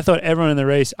 I thought everyone in the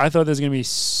race, I thought there's going to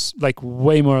be like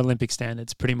way more Olympic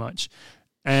standards pretty much.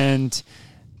 And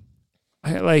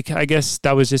I guess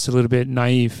that was just a little bit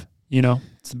naive,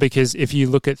 because if you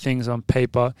look at things on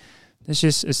paper, it's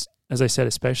just, as I said,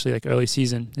 especially like early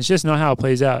season, it's just not how it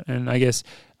plays out. And I guess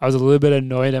I was a little bit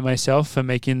annoyed at myself for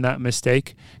making that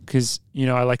mistake because,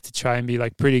 I like to try and be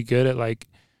like pretty good at like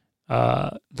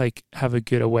have a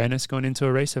good awareness going into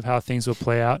a race of how things will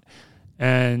play out.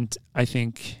 And I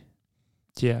think,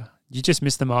 yeah, you just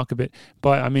miss the mark a bit.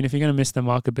 But I mean, if you're going to miss the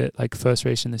mark a bit, like first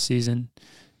race in the season,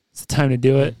 it's the time to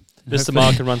do it. Miss the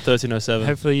mark and run 13:07.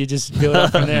 Hopefully you just build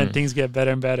up from there and things get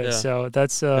better and better. Yeah. So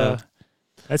that's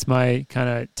my kind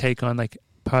of take on like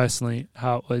personally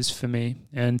how it was for me.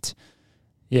 And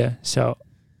yeah, so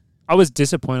I was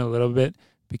disappointed a little bit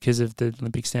because of the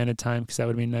Olympic standard time, because that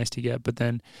would have been nice to get. But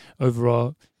then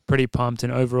overall, pretty pumped.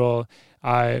 And overall,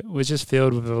 I was just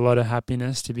filled with a lot of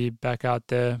happiness to be back out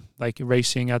there, like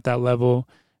racing at that level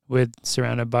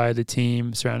surrounded by the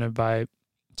team, surrounded by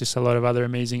just a lot of other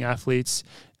amazing athletes,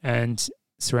 and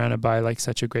surrounded by like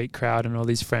such a great crowd and all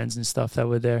these friends and stuff that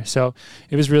were there. So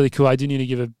it was really cool. I do need to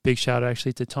give a big shout out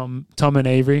actually to Tom and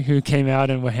Avery, who came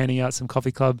out and were handing out some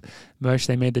Coffee Club merch.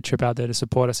 They made the trip out there to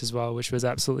support us as well, which was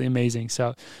absolutely amazing.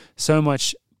 So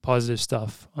much positive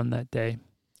stuff on that day.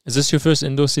 Is this your first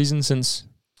indoor season since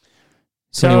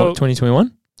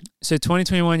 2021? So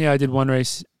 2021, yeah, I did one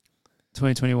race.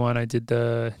 2021, I did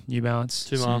the New Balance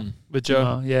 2 mile with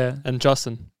Joe, yeah, and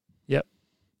Justin. Yep.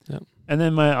 And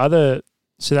then my other,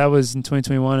 so that was in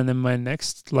 2021, and then my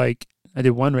next, I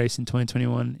did one race in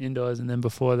 2021 indoors, and then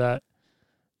before that,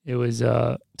 it was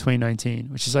 2019,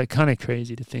 which is like kind of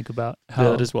crazy to think about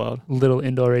how it is wild. Little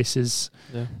indoor races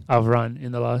I've run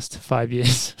in the last 5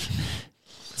 years.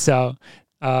 So,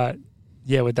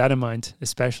 yeah, with that in mind,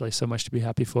 especially so much to be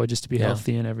happy for, just to be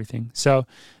healthy and everything. So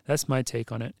that's my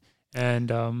take on it. And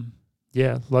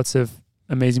yeah, lots of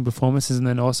amazing performances, and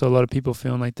then also a lot of people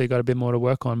feeling like they got a bit more to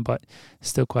work on, but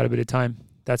still quite a bit of time.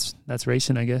 That's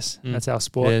racing, I guess. That's our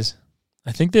sport. It is.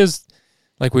 I think there's,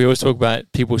 like we always talk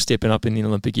about people stepping up in the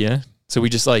Olympic year. So we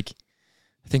just I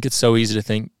think it's so easy to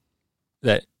think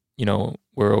that,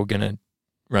 we're all going to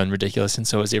run ridiculous, and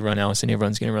so is everyone else, and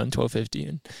everyone's going to run 12:50,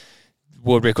 and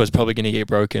world record's probably going to get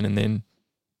broken, and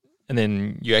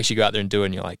then you actually go out there and do it,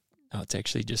 and you're like, oh, it's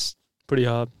actually just pretty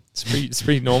hard. It's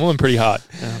pretty normal and pretty hard.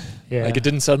 Yeah. Like it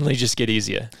didn't suddenly just get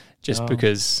easier just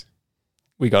because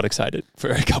we got excited for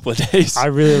a couple of days. I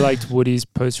really liked Woody's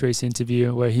post-race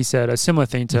interview where he said a similar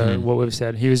thing to what we've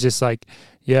said. He was just like,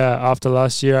 after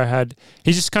last year,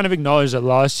 he just kind of acknowledged that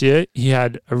last year he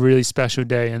had a really special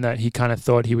day and that he kind of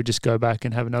thought he would just go back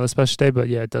and have another special day. But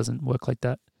yeah, it doesn't work like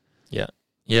that.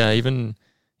 Yeah, even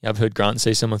I've heard Grant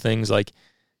say similar things, like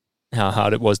how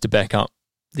hard it was to back up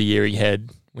the year he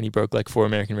had when he broke like 4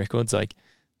 American records. Like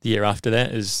the year after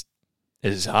that is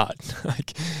hard.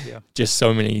 Like just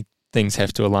so many things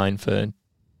have to align for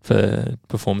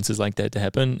performances like that to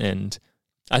happen. And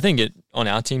I think it on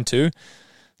our team too,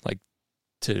 like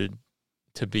to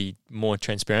be more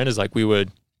transparent, is like we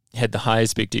had the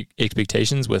highest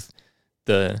expectations with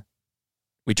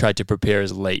we tried to prepare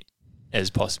as late as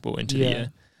possible into the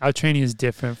year. Our training is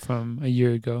different from a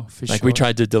year ago, for sure. Like we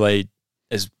tried to delay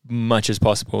as much as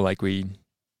possible. Like we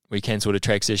cancelled a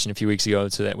track session a few weeks ago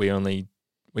so that we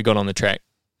got on the track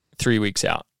 3 weeks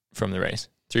out from the race,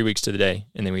 3 weeks to the day,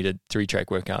 and then we did 3 track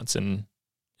workouts in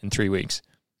 3 weeks,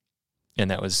 and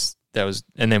that was,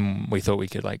 and then we thought we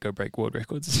could like go break world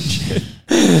records and shit.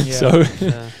 So,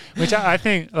 which I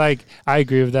think, like, I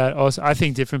agree with that. Also, I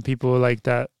think different people like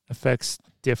that affects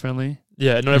differently.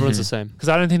 Yeah, not everyone's the same. Because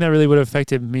I don't think that really would have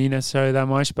affected me necessarily that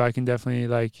much, but I can definitely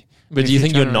like. But do you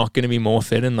think you're not going to be more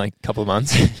fit in like a couple of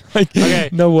months? Like, okay,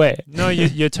 no way. No,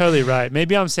 you're totally right.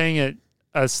 Maybe I'm saying it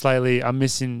I'm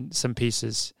missing some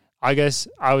pieces. I guess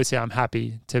I would say I'm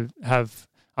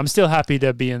still happy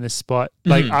to be in this spot.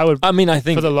 Like I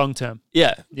think for the long term.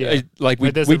 Yeah. Like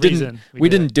we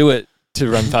didn't do it to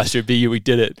run faster at BU. We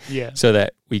did it so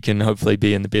that we can hopefully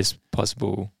be in the best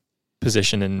possible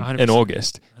position in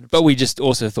August. 100%. But we just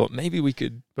also thought maybe we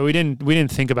could. But we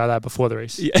didn't think about that before the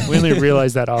race. Yeah. We only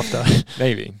realized that after.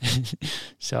 Maybe.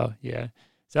 So yeah.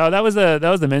 So that was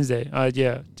the men's day.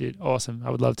 Yeah, dude, awesome. I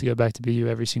would love to go back to BU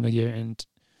every single year and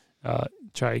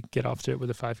try to get after it with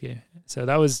a 5K. So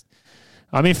that was,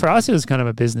 I mean, for us it was kind of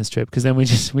a business trip because then we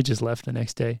just left the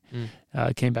next day.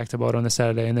 Came back to Boulder on the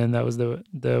Saturday, and then that was the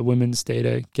women's day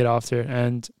to get after.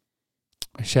 And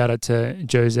shout out to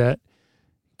Josette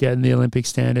getting the Olympic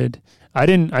standard. I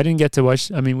didn't get to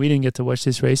watch. I mean, we didn't get to watch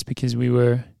this race because we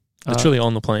were literally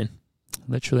on the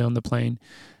plane.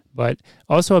 But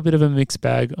also a bit of a mixed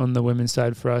bag on the women's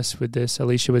side for us with this.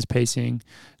 Alicia was pacing.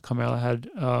 Carmela had,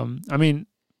 I mean,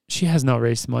 she has not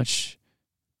raced much.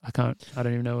 I don't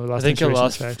even know. I think her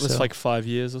last was like 5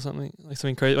 years or something. Like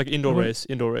something crazy. Like indoor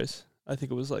race. I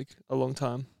think it was like a long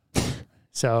time.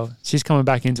 So she's coming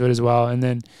back into it as well. And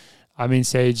then, I mean,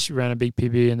 Sage ran a big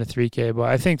PB in the 3K. But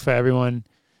I think for everyone,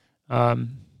 I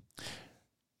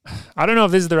don't know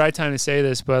if this is the right time to say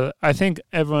this, but I think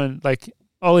everyone, like,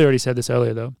 Ollie already said this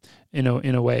earlier, though, in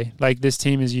a way. Like, this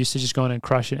team is used to just going and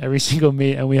crushing every single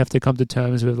meet, and we have to come to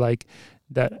terms with, like,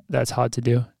 that's hard to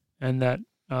do, and that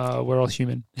we're all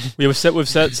human. We've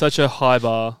set such a high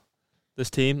bar, this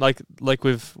team. Like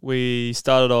we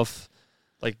started off,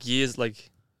 like, years, like,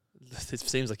 it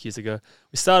seems like years ago.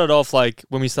 We started off, like,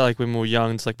 when we were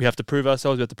young, it's like we have to prove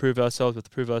ourselves,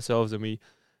 and we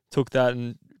took that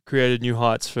and created new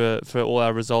heights for all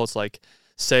our results. Like,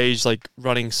 Sage, like,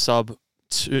 running sub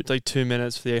 2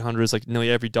 minutes for the 800s, like nearly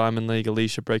every Diamond League.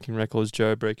 Alicia breaking records,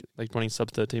 Joe running sub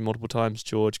 13 multiple times,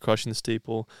 George crushing the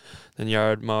steeple, then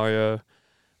Yared, Mario,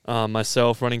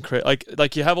 myself running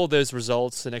like you have all those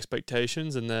results and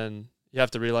expectations, and then you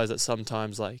have to realize that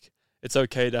sometimes, like, it's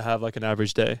okay to have like an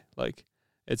average day. Like,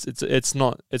 it's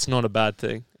not a bad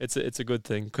thing. It's a good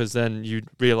thing, because then you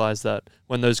realize that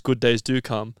when those good days do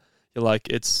come, you're like,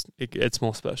 it's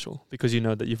more special because you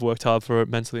know that you've worked hard for it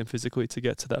mentally and physically to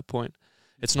get to that point.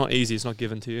 It's not easy. It's not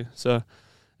given to you. So,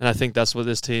 and I think that's what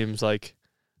this team's like.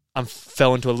 I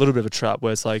fell into a little bit of a trap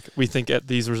where it's like, we think at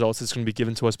these results it's going to be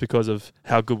given to us because of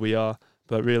how good we are.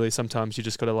 But really, sometimes you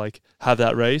just got to, like, have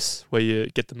that race where you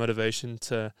get the motivation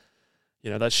to, you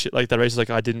know, that shit. Like, that race is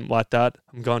like, I didn't like that.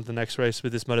 I'm going to the next race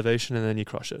with this motivation, and then you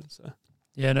crush it. So,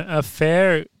 yeah, and a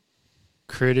fair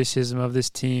criticism of this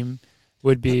team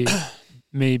would be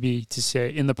maybe to say,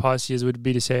 in the past years, would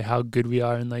be to say how good we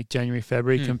are in, like, January,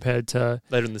 February compared to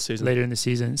later in the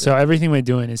season. Yeah. So everything we're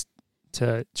doing is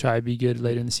to try to be good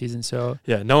later in the season. So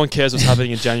yeah, no one cares what's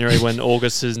happening in January when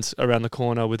August is around the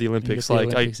corner with the Olympics.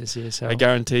 I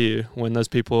guarantee you, when those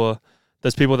people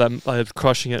that are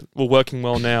crushing it, working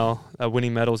well now, are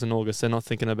winning medals in August, they're not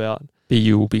thinking about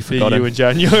BU will be forgotten. BU in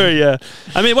January. Yeah,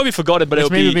 I mean, it won't be forgotten, but it'll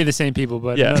be the same people,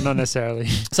 but not necessarily.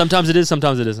 Sometimes it is,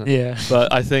 sometimes it isn't. Yeah,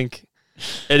 but I think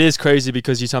it is crazy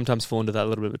because you sometimes fall into that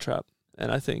little bit of a trap.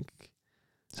 And I think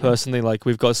personally, like,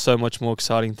 we've got so much more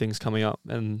exciting things coming up,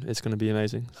 and it's going to be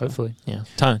amazing. So. Hopefully, yeah.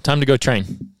 Time to go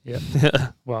train. Yeah.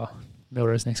 Well,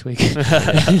 Milrose next week,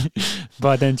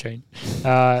 but then train.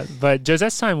 But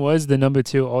Josette's time was the number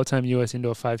 2 all-time US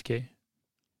indoor 5K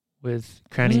with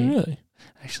Cranny. Really?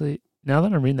 Actually, now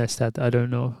that I'm reading that stat, I don't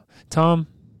know. Tom.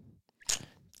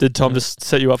 Did Tom just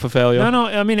set you up for failure? No.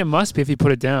 I mean, it must be if he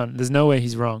put it down. There's no way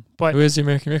he's wrong. But Where's the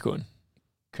American record?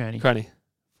 Cranny.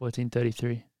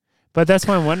 14:33. But that's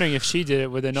why I'm wondering if she did it.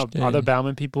 Were there not She other did.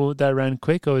 Bowman people that ran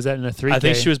quick, or was that in a 3K? I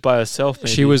think she was by herself. Maybe.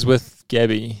 She was with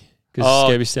Gabby because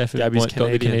Gabby Stafford Gabby's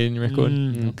got the Canadian record.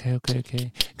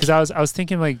 Okay. Because I was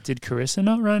thinking, like, did Carissa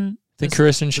not run? I think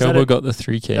Carissa and that Shelba got the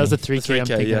 3K. That was the 3K. I'm 3K,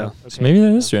 thinking yeah. of. Okay. So maybe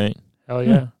that is right. Hell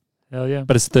yeah. Hell yeah.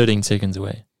 But it's 13 seconds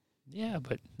away. Yeah,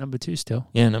 but number 2 still.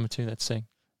 Yeah, number 2, that's sick.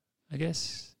 I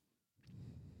guess.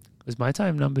 Was my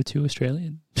time number 2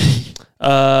 Australian?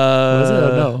 Was it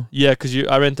or no? Yeah, because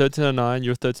I ran 13:09,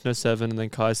 you were 13:07, and then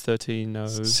Kai's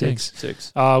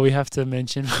 13:06. We have to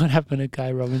mention what happened to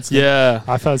Kai Robinson. Yeah.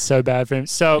 I felt so bad for him.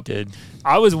 So I did.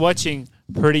 I was watching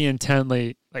pretty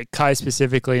intently, like Kai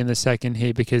specifically in the second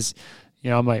heat, because,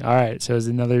 I'm like, all right, so is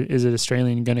it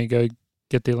Australian going to go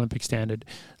get the Olympic standard?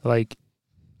 Like,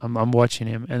 I'm watching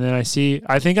him, and then I think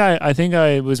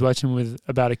I was watching with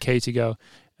about a K to go,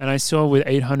 and I saw with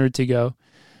 800 to go,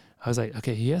 I was like,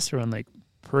 okay, he has to run like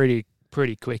pretty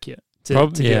quick here.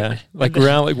 Like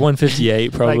around like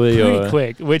 158 probably, like or pretty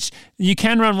quick. Which you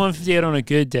can run 158 on a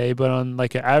good day, but on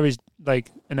like an average, like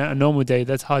a normal day,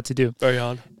 that's hard to do. Very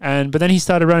hard. But then he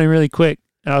started running really quick,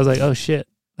 and I was like, oh shit,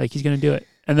 like he's gonna do it.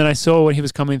 And then I saw what he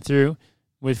was coming through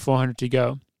with 400 to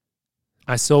go.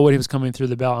 I saw what he was coming through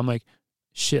the bell. I'm like,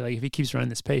 shit, like if he keeps running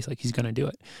this pace, like he's gonna do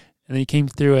it. And then he came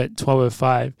through at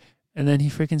 12:05, and then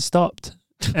he freaking stopped,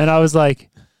 and I was like,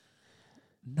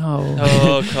 no.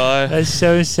 Oh, Kai. That's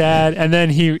so sad. And then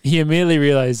he immediately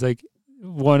realized, like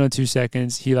 1 or 2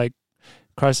 seconds, he like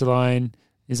crossed the line.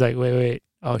 He's like, wait.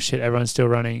 Oh shit, everyone's still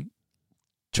running.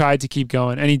 Tried to keep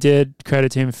going, and he did.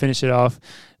 Credit to him, finish it off.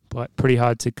 But pretty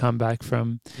hard to come back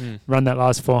from run that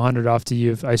last 400 after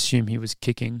I assume he was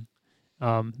kicking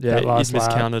that last he's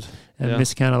miscounted.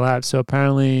 miscounted lap. So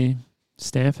apparently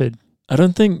Stanford I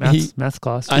don't think maths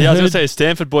class. I was going to say, a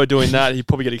Stanford boy doing that, he'd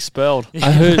probably get expelled.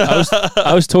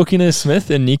 I was talking to Smith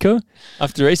and Nico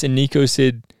after the race, and Nico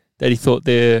said that he thought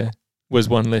there was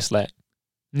one less lap.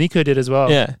 Nico did as well.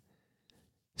 Yeah.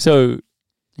 So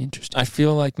interesting. I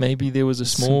feel like maybe there was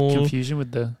some confusion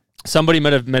with the. Somebody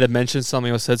might have mentioned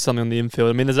something or said something on the infield.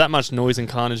 I mean, there's that much noise and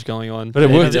carnage going on. But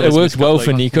it worked well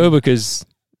for Nico because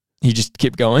he just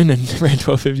kept going and ran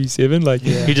 12:57. Like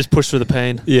he just pushed through the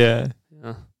pain. Yeah.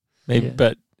 Maybe,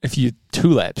 but if you're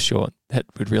 2 laps short, that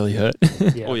would really hurt.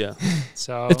 Yeah. Oh yeah.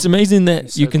 So it's amazing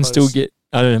that you can close. still get.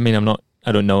 I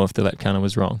don't know if the lap counter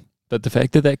was wrong, but the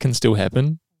fact that can still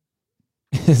happen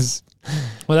is.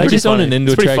 Well, that's just funny. on an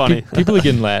indoor It's pretty track. funny. People are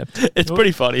getting lapped. It's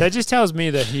pretty funny. That just tells me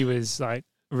that he was like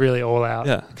really all out.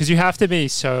 Yeah. Because you have to be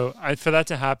for that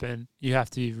to happen, you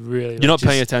have to be really. You're not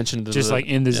paying attention to just like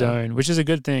in the zone, which is a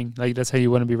good thing. Like that's how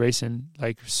you want to be racing,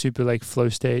 like super like flow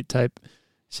state type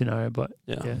scenario. But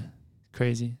yeah,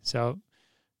 crazy. So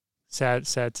sad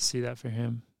to see that for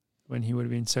him when he would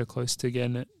have been so close to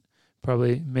getting it.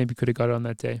 Probably maybe could have got it on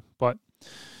that day, but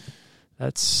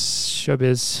that's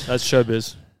showbiz. That's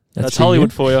showbiz. That's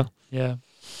Hollywood for you. Yeah.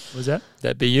 Was that?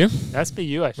 That be you? That's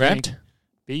BU, I think. Wrapped?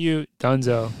 BU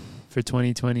Dunzo for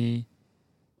 2020.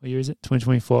 What year is it?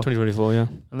 2024. 2024, yeah.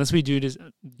 Unless we do this.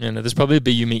 Yeah, no, there's probably a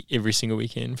BU meet every single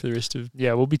weekend for the rest of.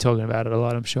 Yeah, we'll be talking about it a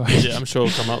lot, I'm sure. Yeah, I'm sure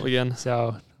it'll come up again.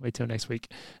 So wait till next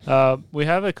week. We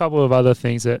have a couple of other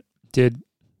things that did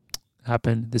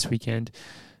happen this weekend.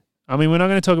 I mean, we're not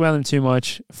going to talk about them too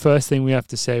much. First thing we have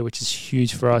to say, which is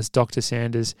huge for us, Dr.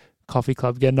 Sanders Coffee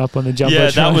Club getting up on the jumbotron.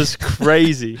 Yeah, that was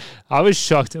crazy. I was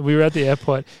shocked. We were at the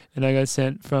airport, and I got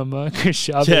sent from Chris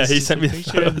Chavez. Yeah, he sent me the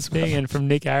picture of the thing, and from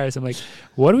Nick Harris. I'm like,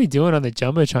 what are we doing on the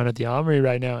jumbotron at the Armory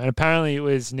right now? And apparently, it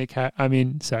was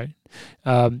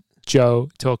Joe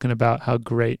talking about how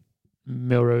great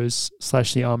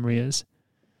Milrose / the Armory is.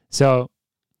 So,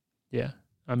 yeah,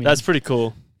 I mean, that's pretty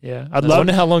cool. Yeah, I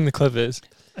wonder how long the clip is.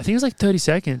 I think it was like 30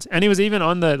 seconds, and he was even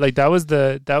on the that was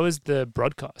the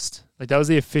broadcast. Like that was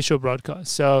the official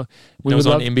broadcast. So it was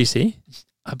on NBC.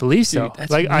 I believe so.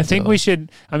 Dude, like I think we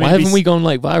should. I mean, why haven't we gone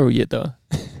like viral yet though?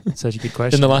 Such a good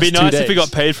question. In the last It'd be 2 nice days. if we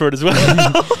got paid for it as well.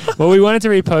 Well, we wanted to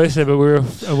repost it, but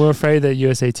we were afraid that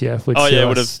USATF would. Oh sue yeah,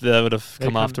 us. they would have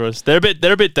come after us. They're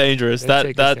a bit dangerous. They'd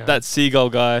take us down. That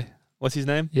Seagull guy. What's his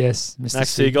name? Yes, Mr.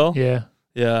 Max Seagull? Yeah,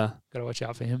 Yeah. gotta watch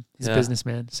out for him. He's a Yeah.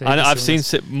 businessman. I've seen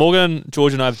Morgan,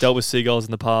 George, and I have dealt with seagulls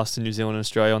in the past in New Zealand and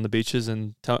Australia on the beaches,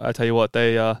 and I tell you what,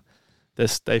 they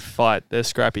fight. They're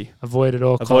scrappy. Avoid at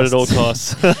all costs. Avoid at all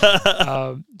costs.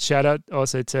 Shout out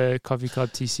also to Coffee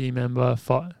Club TC member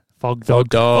Fog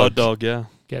Dog. Hot dog, yeah.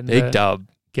 getting Big the dub.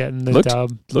 getting the Looked-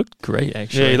 dub. Looked great,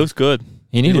 actually. Yeah, he looks good.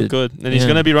 He He needed looked good. And he's yeah.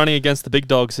 going to be running against the big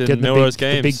dogs in Getting Milrose the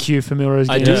games. big cue for Milrose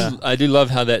I games. do. I do love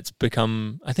how that's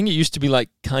become. I think it used to be like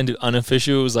kind of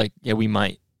unofficial. It was like, yeah, we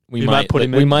might put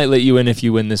him we in. might let you in if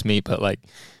you win this meet, but like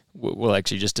we'll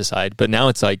actually just decide. But now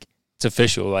it's like it's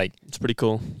official. Like It's pretty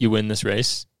cool. you win this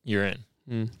race, you're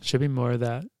in. Should be more of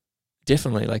that.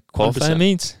 Definitely, like qualifier 100%.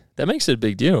 meets. That makes it a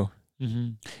big deal.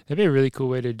 Mm-hmm. That'd be a really cool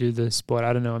way to do the sport.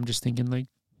 I don't know. I'm just thinking like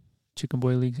Chicken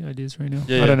Boy League ideas right now.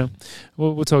 Yeah, I don't know.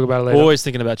 We'll talk about it later. Always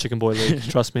thinking about Chicken Boy League.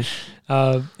 Trust me.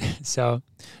 So,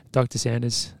 Dr.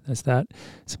 Sanders, that's that.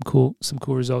 Some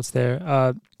cool results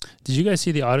there. Did you guys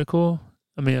see the article?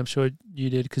 I mean, I'm sure you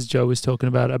did because Joe was talking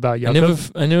about Jakob.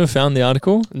 I never found the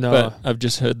article. No. But I've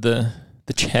just heard the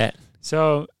chat.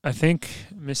 So I think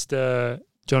Mr.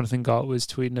 Jonathan Galt was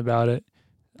tweeting about it.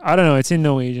 I don't know. It's in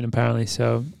Norwegian apparently.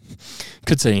 So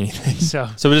Could say anything. so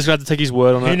So we're just going to have to take his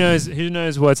word on who that.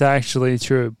 knows what's actually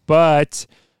true? But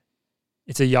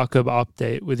it's a Jakob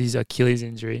update with his Achilles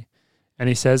injury, and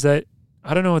he says that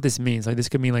I don't know what this means. Like this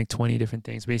could mean like 20 different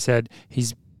things. But he said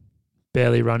he's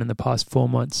barely run in the past 4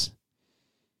 months.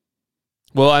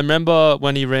 Well, I remember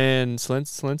when he ran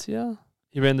Silencia.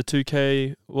 He ran the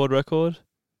 2K world record.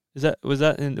 It was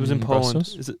in Poland.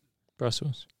 Brussels? Is it?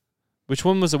 Brussels. Which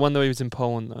one was the one that he was in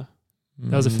Poland though?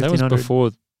 That was a That was 1500.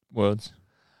 before Worlds.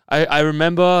 I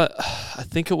remember. I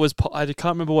think it was. I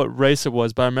can't remember what race it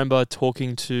was, but I remember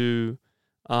talking to.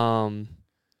 I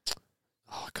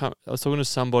was talking to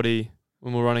somebody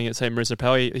when we were running at St. Marissa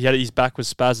Power. He had his back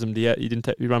was spasmed.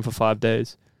 He ran for 5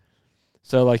 days.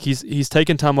 So like he's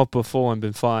taken time off before and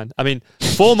been fine. I mean,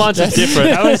 4 months is different.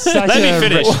 That was such Let me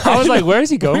finish. I was like, where is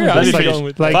he going? Where with is this? he Like- going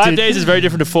with like, 5 did- days is very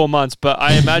different to 4 months, but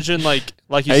I imagine like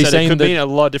you Are you said, it saying could that- mean a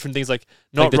lot of different things, like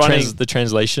not Like running. the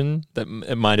translation that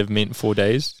it might have meant 4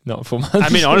 days, not 4 months. I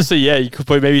mean, honestly, yeah, you could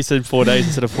probably maybe said 4 days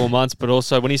instead of 4 months, but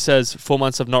also when he says 4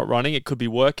 months of not running, it could be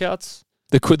workouts,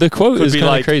 the quote could is be kind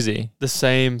of like- crazy. the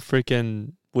same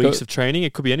freaking weeks Go- of training.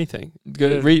 It could be anything.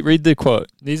 Read the quote.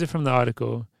 These are from the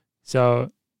article.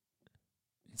 So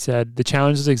it said the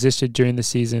challenges existed during the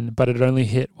season, but it only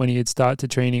hit when he had started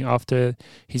training after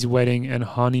his wedding and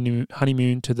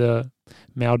honeymoon to the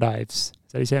Maldives.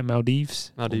 Is that how you say it?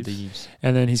 Maldives? Maldives.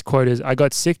 And then his quote is, I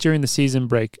got sick during the season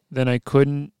break. Then I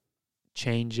couldn't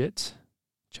charge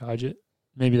it.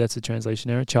 Maybe that's a translation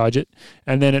error. Charge it.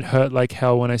 And then it hurt like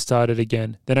hell when I started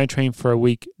again. Then I trained for a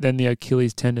week. Then the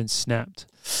Achilles tendon snapped.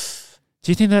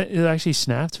 Do you think that it actually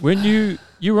snapped? When you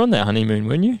were on that honeymoon,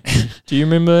 weren't you? Do you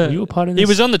remember? Were you a part of this? He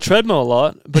was on the treadmill a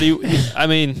lot, but I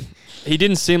mean, he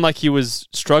didn't seem like he was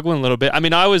struggling a little bit. I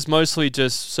mean, I was mostly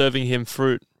just serving him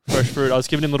fresh fruit. I was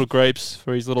giving him little grapes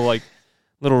for his little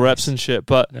reps and shit,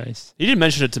 but Nice. he didn't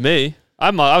mention it to me. I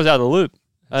was out of the loop.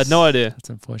 I had no idea. That's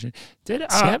unfortunate. Did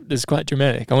Snap is quite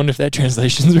dramatic. I wonder if that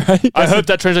translation's right. I hope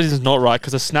that translation is not right,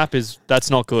 because a snap that's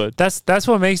not good. That's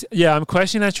what makes I'm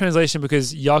questioning that translation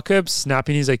because Jakob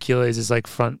snapping his Achilles is like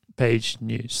front page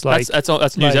news. Like That's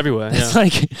news like, everywhere. That's Yeah.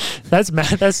 like that's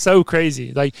mad. That's so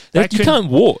crazy. Like you can't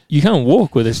walk. You can't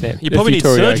walk with a snap. You probably need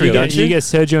surgery, you don't you? get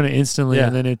surgery on it instantly, Yeah.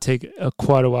 and then it'd take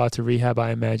quite a while to rehab.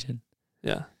 I imagine.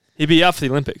 Yeah, he'd be out for the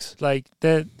Olympics. Like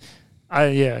that. Not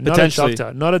a Potentially.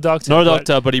 doctor. Not a doctor. Not a but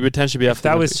doctor, but he would potentially be out If for the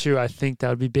that Olympics. was true, I think that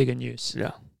would be bigger news.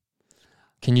 Yeah.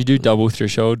 Can you do double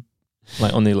threshold,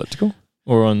 like on the elliptical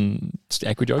or on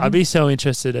aqua jogging? I'd be so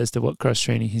interested as to what cross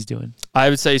training he's doing. I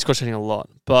would say he's cross training a lot,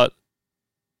 but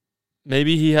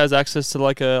maybe he has access to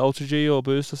like a Ultra G or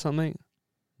Boost or something.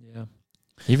 Yeah.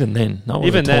 Even then, not with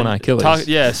Even a torn then,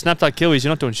 Achilles. snapped Achilles. You're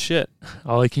not doing shit.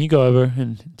 Ollie, can you go over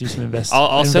and do some invest?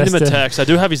 I'll send him a investor- text. I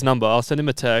do have his number. I'll send him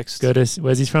a text. Go to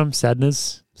where's he from?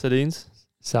 Sadness. Sardines.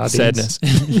 Sardines. Sadness.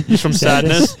 He's from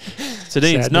Sadness.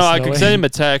 Sardines. No, Sadness, I no could way. send him a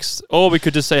text, or we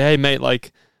could just say, "Hey, mate,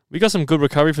 like we got some good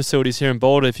recovery facilities here in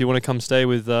Boulder. If you want to come stay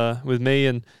with me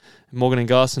and Morgan and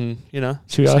Gus, and Should we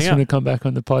just ask hang him out." to come back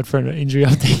on the pod for an injury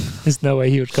update? There's no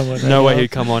way he would come on. No right way now.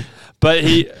 he'd come on. But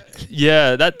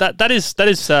that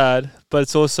is sad. But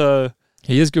it's also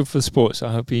He is good for the sport, so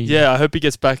I hope he. I hope he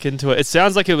gets back into it. It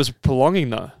sounds like it was prolonging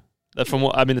though. That from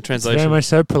what the It's very translation. much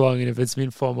so prolonging if it's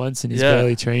been 4 months and he's Yeah.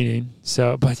 barely training.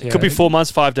 So, but yeah, Could be 4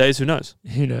 months, 5 days. Who knows?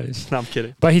 Who knows? No, I'm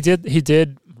kidding. But he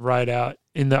did write out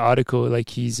in the article like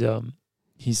he's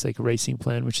like racing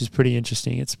plan, which is pretty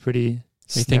interesting. It's pretty.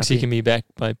 He thinks he snappy. can be back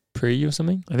by pre or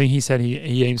something. I think he said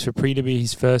he aims for pre to be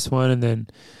his first one, and then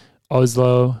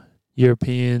Oslo,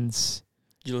 Europeans,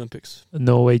 Olympics.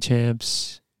 Norway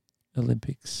champs,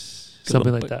 Olympics,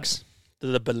 something like that. Olympics.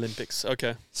 The Olympics.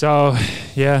 Okay. So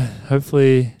yeah,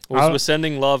 hopefully. Also, we're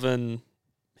sending love and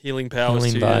Healing powers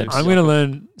Healing to vibes. you. I'm going to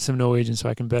learn some Norwegian so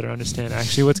I can better understand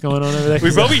actually what's going on over there.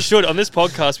 We probably should. On this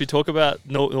podcast, we talk about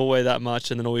Norway that much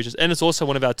and the Norwegians. And it's also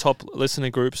one of our top listener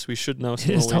groups. We should know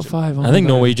some It is Norwegian. top 5. I think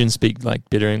Norwegians speak like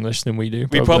better English than we do.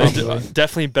 We probably do.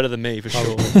 Definitely better than me, for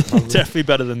sure. Definitely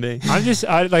better than me.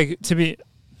 I like to be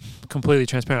completely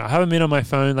transparent. I haven't been on my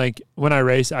phone. Like when I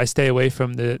race, I stay away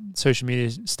from the social media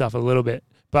stuff a little bit.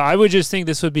 But I would just think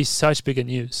this would be such bigger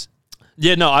news.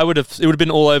 Yeah, no, it would have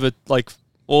been all over, like,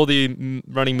 all the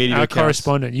running media Our accounts.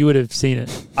 correspondent, you would have seen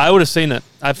it. I would have seen it.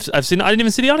 I've seen it. I didn't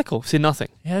even see the article. I've seen nothing.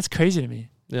 Yeah, that's crazy to me.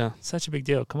 Yeah. Such a big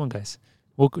deal. Come on, guys.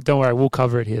 Don't worry. We'll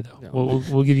cover it here, though. Yeah.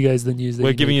 We'll give you guys the news. That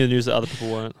We're you giving need. you the news that other people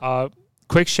won't.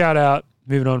 Quick shout out,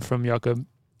 moving on from Jakob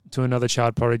to another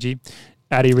child prodigy,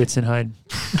 Addy Ritzenheim.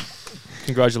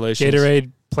 Congratulations.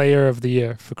 Gatorade Player of the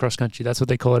Year for cross country. That's what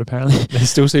they call it, apparently. They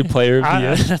still say player of the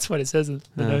year. That's what it says in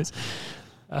the Yeah. notes.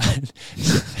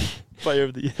 Player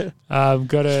of the year.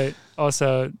 Got to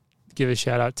also give a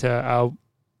shout out to our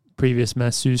previous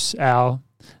masseuse, Al.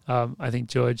 I think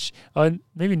George. Oh,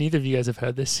 maybe neither of you guys have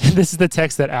heard this. This is the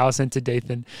text that Al sent to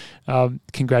Dathan,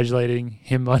 congratulating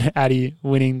him on Addy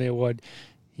winning the award.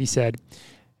 He said,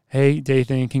 "Hey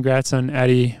Dathan, congrats on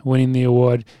Addy winning the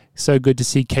award. So good to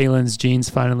see Kaylin's jeans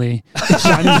finally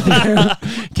shining through."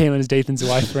 Kaylin is Dathan's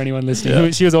wife, for anyone listening.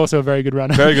 Yeah. She was also a very good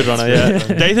runner. Very good runner, yeah.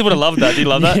 Dathan would have loved that. Do you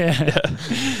love that? Yeah.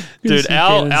 Dude,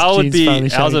 Al would be...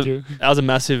 Al's a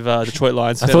massive Detroit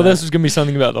Lions I fan. thought this was going to be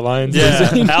something about the Lions.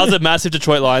 Yeah, Al's a massive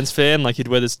Detroit Lions fan. Like, he'd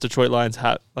wear this Detroit Lions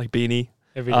hat, like beanie,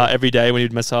 every day when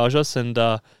he'd massage us. And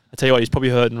I tell you what, he's probably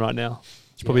hurting right now.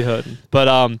 He's probably hurting.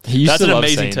 But He used that's to an love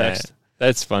amazing saying text. that.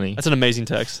 That's funny. That's an amazing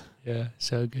text. Yeah,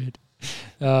 so good.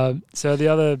 So the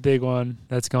other big one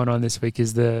that's going on this week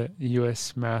is the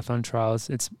US Marathon Trials.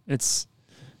 It's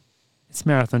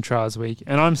Marathon Trials week,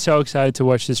 and I'm so excited to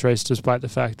watch this race, despite the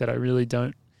fact that I really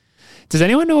don't. Does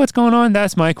anyone know what's going on?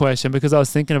 That's my question, because I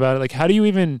was thinking about it. Like, how do you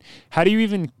even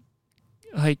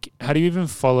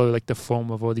follow like the form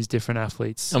of all these different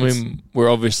athletes? I mean, we're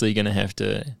obviously going to have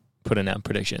to put in our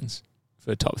predictions for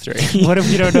the top 3. What if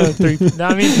we don't know the 3? No,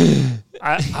 I mean,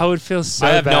 I would feel so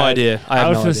bad. I have no idea. I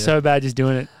would feel so bad just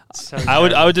doing it. So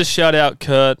I would just shout out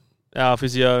Kurt, our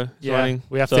physio. Yeah, running.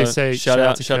 we have to say shout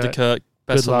out to Kurt.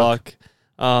 Best Good of luck.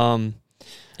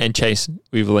 And Chase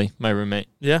Weaverly, my roommate.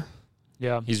 Yeah.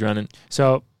 Yeah. He's running.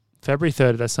 So February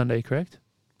 3rd, that's Sunday, correct?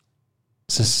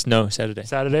 No, Saturday.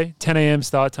 Saturday, 10 a.m.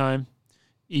 start time,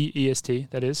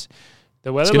 EST, that is.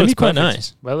 The weather It's going to looks be quite perfect.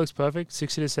 nice. Weather looks perfect,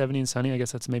 60 to 70 and sunny. I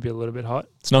guess that's maybe a little bit hot.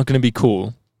 It's not going to be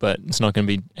cool, but it's not going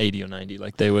to be 80 or 90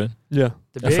 like they were Yeah.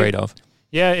 afraid of.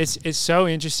 Yeah, it's so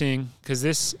interesting because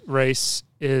this race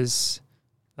is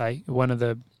like it's one of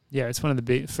the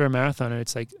big, for a marathoner,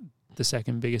 it's like the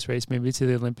second biggest race maybe to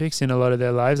the Olympics in a lot of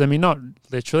their lives. I mean, not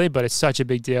literally, but it's such a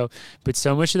big deal. But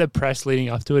so much of the press leading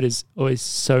up to it is always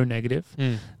so negative.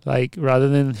 Like, rather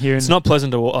than hearing... It's not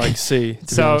pleasant to see.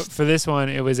 To so for this one,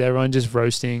 it was everyone just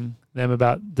roasting them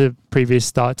about the previous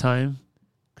start time.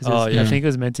 Because I think it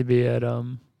was meant to be at...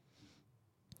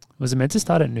 was it meant to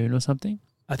start at noon or something?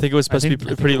 I think it was supposed to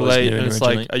be pretty late, and it's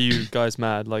originally. like, are you guys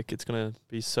mad? Like, it's going to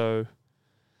be so...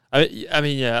 I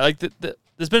mean, yeah, like,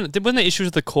 wasn't there issues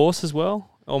with the course as well?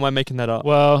 Or am I making that up?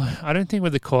 Well, I don't think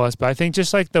with the course, but I think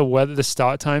just like the weather, the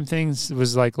start time things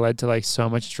was like led to like so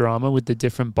much drama with the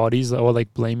different bodies or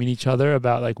like blaming each other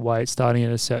about like why it's starting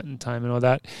at a certain time and all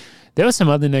that. There was some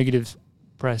other negative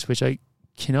press, which I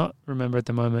cannot remember at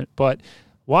the moment, but...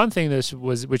 One thing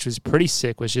which was pretty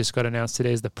sick was just got announced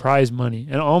today is the prize money.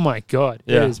 And oh my God,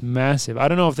 it is massive. I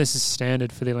don't know if this is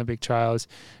standard for the Olympic trials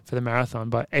for the marathon,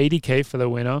 but 80K for the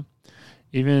winner,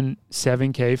 even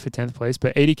 7K for 10th place,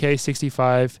 but 80K,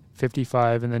 65,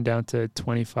 55, and then down to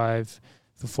 25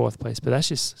 for 4th place. But that's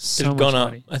just so much gone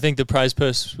money. up. I think the prize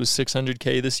purse was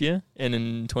 600K this year, and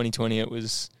in 2020 it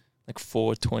was like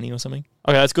 420 or something.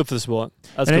 Okay, that's good for the sport.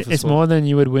 It's more than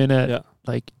you would win at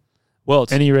like...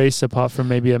 Worlds. Any race apart from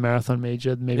maybe a marathon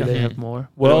major, maybe they have more.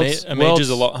 A major's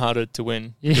a lot harder to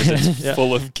win because it's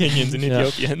full of Kenyans and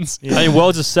Ethiopians. Yeah. I mean,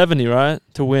 Worlds is 70, right?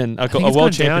 To win a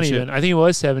world championship. Even. I think it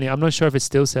was 70. I'm not sure if it's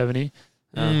still 70.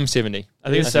 70. I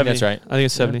think it's 70. That's right. I think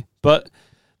it's 70. Yeah. But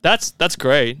that's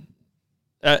great.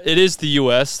 It is the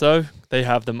US, though. They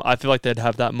have them. I feel like they'd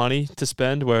have that money to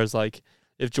spend, whereas like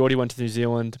if Geordie went to New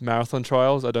Zealand marathon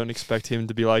trials, I don't expect him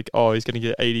to be like, oh, he's going to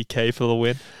get 80K for the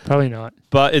win. Probably not.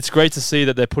 But it's great to see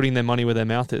that they're putting their money where their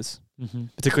mouth is. Mm-hmm.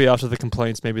 Particularly after the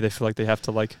complaints, maybe they feel like they have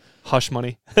to like hush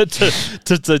money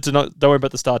to not, don't worry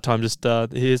about the start time. Just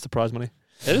here's the prize money.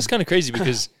 That is kind of crazy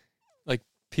because like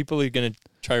people are going to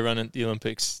try run at the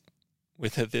Olympics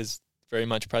whether there's very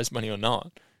much prize money or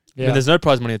not. Yeah. I mean, there's no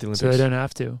prize money at the Olympics. So they don't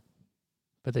have to,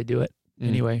 but they do it.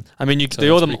 Anyway, I mean, So that's pretty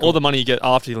all cool. the money you get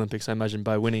after the Olympics, I imagine,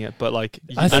 by winning it. But like,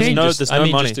 I think there's no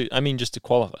money. Just to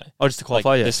qualify. Oh, just to Like,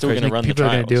 qualify, yeah. they're still Crazy. going to run the people are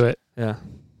trials. going to do it. Yeah.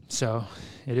 So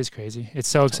it is crazy. It's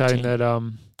so exciting team. that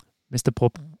Mr.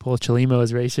 Paul Chalimo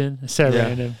is racing. It's so Yeah.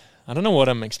 random. I don't know what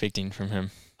I'm expecting from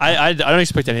him. I don't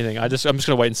expect anything. I'm just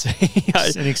gonna wait and see.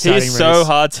 It's an He exciting is so race.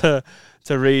 hard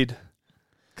to read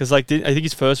because like I think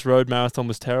his first road marathon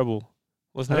was terrible,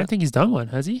 I wasn't don't it? think he's done one,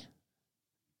 has he?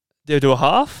 Did he do a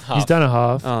half? He's done a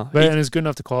half, Oh, but and it's good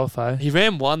enough to qualify. he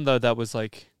ran one though that was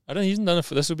like, I don't. He hasn't done it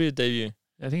for. This will be a debut.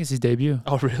 I think it's his debut.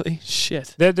 oh really?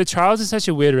 Shit. The trials is such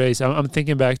a weird race. I'm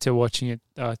thinking back to watching it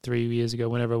 3 years ago,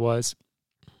 whenever it was,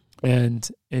 and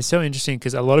it's so interesting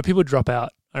because a lot of people drop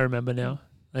out. I remember now,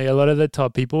 like a lot of the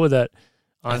top people that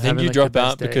I aren't think having, you like, drop the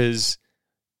best out day. because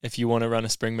if you want to run a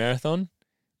spring marathon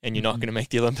and you're not Mhm. going to make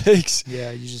the Olympics,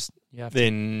 Yeah, you have to.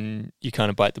 then you kind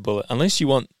of bite the bullet. Unless you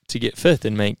want to get fifth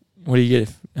and make. What do you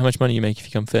get? How much money you make if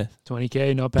you come fifth?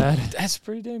 20K, not bad. That's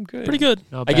pretty damn good. Pretty good.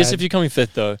 Not I guess bad. if you're coming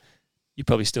fifth though, you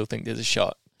probably still think there's a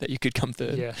shot that you could come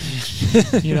third. Yeah.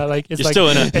 You know, like it's You're like still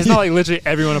in it. it's not like literally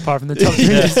everyone apart from the top three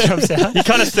Yeah. just jumps out. You're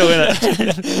kind of still in it.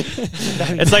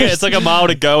 It's like a mile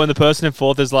to go, and the person in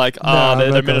fourth is like, I'm they're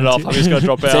a not minute going off. to. I'm just gonna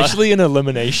drop It's out. actually an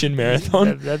elimination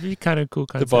marathon. That'd be kind of cool.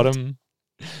 The Concept. bottom.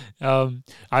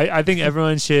 I think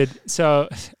everyone should. So,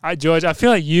 George, I feel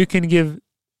like you can give.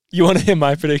 You want to hear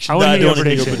my prediction? I want to hear your wanna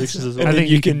hear your predictions. predictions as And well. I then think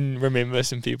you you can remember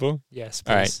some people. Yes,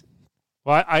 All right. please.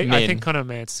 Well, I Men. think Conor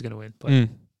Mance is going to win. But Mm.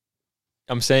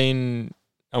 I'm saying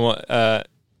I want. I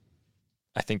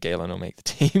think Galen will make the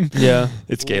team. Yeah.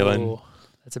 It's Galen, Ooh,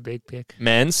 that's a big pick.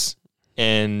 Mance,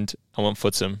 and I want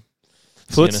Footsum.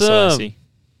 Footsum.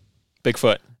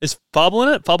 Bigfoot. Is Fable in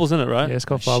it? Fable's in it, right? Yeah, it's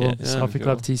called Oh, Fable. shit. Yeah, Coffee cool.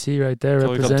 Club TC right there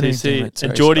Coffee Club representing. TC. Damn it, sorry,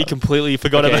 And Geordie Scott. completely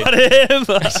forgot Okay. about him.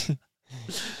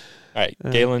 All right,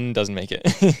 Yeah. Galen doesn't make it.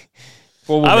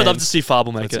 I would love to see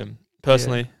Fable make it, Footsum.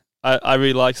 personally. I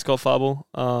really like Scott Fable.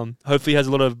 Hopefully he has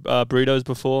a lot of burritos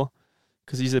before,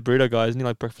 because he's a burrito guy, isn't he?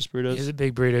 Like breakfast burritos. He's a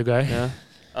big burrito guy.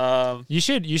 Yeah. You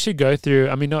should go through.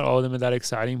 I mean, not all of them are that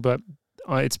exciting, but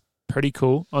it's pretty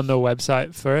cool on the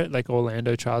website for it, like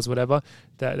Orlando Trials, whatever.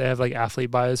 That they have like athlete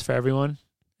bios for everyone,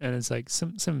 and it's like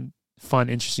some fun,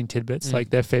 interesting tidbits, like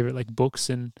their favorite like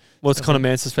books and. What's Okay. Conor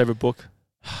Mance's favorite book?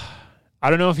 I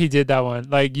don't know if he did that one.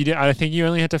 Like you did. I think you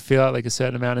only have to fill out like a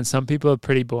certain amount, and some people are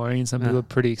pretty boring, and some Yeah. people are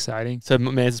pretty exciting. So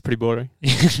Mance is pretty boring.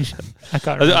 I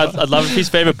can't remember. I'd love if his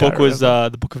favorite I can't book was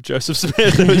the Book of Joseph Smith.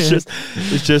 It was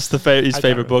just his I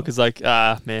favorite can't book is like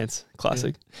Mance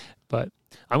classic. But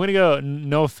I'm gonna go.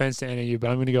 No offense to any of you, but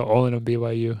I'm gonna go all in on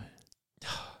BYU.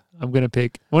 I'm gonna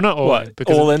pick. Well, not all in, What?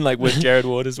 because All in, like with Jared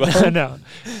Ward as well. no,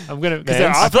 I'm gonna because Man, there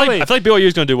I are feel probably, like BYU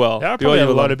is going to do well. there are probably BYU a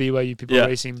will lot win. of BYU people Yeah,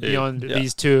 racing dude, beyond yeah.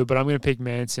 these two, but I'm gonna pick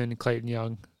Manson, Clayton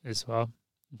Young as well,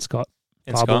 and Scott.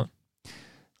 And Fable. Scott.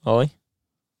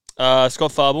 Ollie.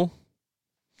 Scott Fable.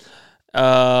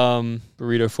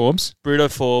 Burrito Forbes.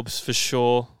 Burrito Forbes for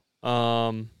sure.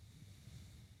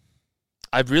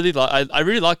 I really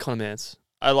like Conor Mance.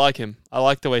 I like him. I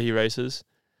like the way he races,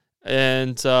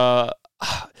 and I'm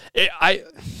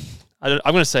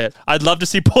going to say it. I'd love to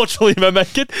see Portugal Lima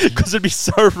make it because it'd be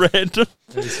so random.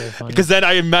 That'd be so funny. Because then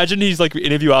I imagine he's like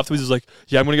interview afterwards is like,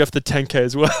 yeah, I'm going to go for the 10K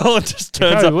as well. And just He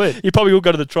turns probably up would. he probably will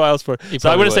go to the trials for it. He So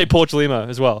I'm probably going to say would. Portugal Lima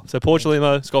as well. So Portugal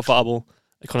Lima, Scott Fable,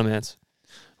 Conor Mance.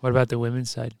 What about the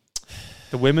women's side?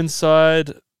 The women's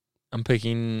side, I'm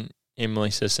picking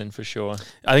Emily Sisson for sure.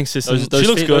 I think Sisson. Those She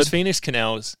looks Those good. Phoenix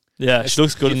Canals. Yeah, she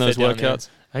looks good in She'd those fit down there. workouts.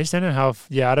 I just don't know how.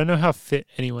 I don't know how fit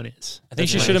anyone is. I think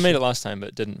she That's should have my made it issue. last time,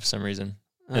 but didn't for some reason.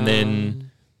 And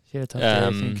then She had a tough day,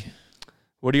 I think.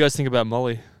 What do you guys think about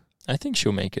Molly? I think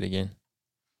she'll make it again.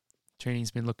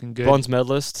 Training's been looking good. Bronze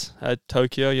medalist at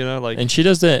Tokyo, like, And she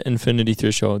does the infinity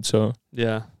threshold, so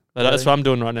yeah. But that's what I'm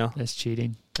doing right now. That's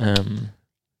cheating. um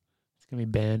It's gonna be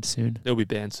banned soon. It'll be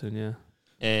banned soon, yeah.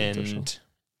 and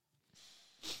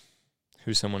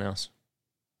who's someone else?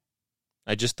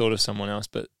 I just thought of someone else,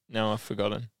 but now I've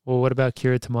forgotten. Well, what about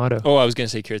Kira Tomato? Oh, I was going to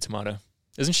say Kira Tomato.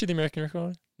 Isn't she the American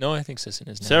record? No, I think Sisson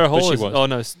is now. Sarah But Hall she is. was. Oh,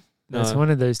 no. That's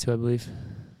one of those two, I believe.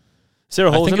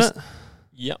 Sarah I Hall's in think it?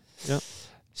 Yep.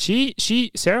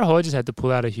 Sarah Hall just had to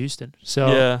pull out of Houston. So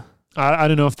Yeah. I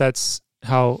don't know if that's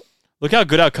how Look how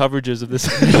good our coverage is of this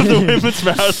of the women's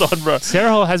marathon, bro. Sarah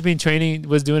Hall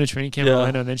was doing a training camp in Yeah.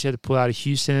 Orlando, and then she had to pull out of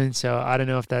Houston. So I don't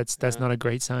know if that's Yeah. not a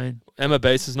great sign. Emma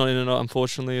Bates is not in it,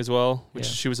 unfortunately, as well, which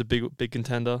Yeah. she was a big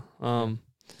contender. I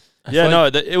Yeah, feel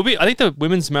like no, it'll be. I think the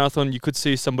women's marathon, you could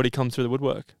see somebody come through the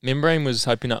woodwork. Membrane was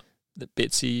hyping up that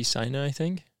Betsy Saina, I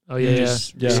think. Oh yeah, yeah.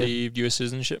 Just Yeah. received US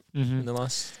citizenship in Mm-hmm. the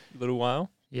last little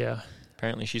while. Yeah.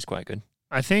 Apparently she's quite good.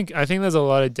 I think there's a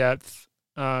lot of depth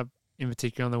in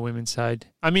particular on the women's side.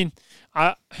 I mean,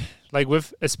 I like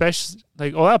with especially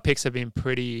like all our picks have been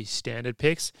pretty standard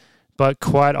picks, but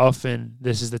quite often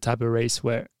this is the type of race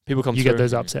where people come you through. get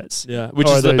those upsets. Yeah, which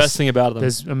is the best thing about them.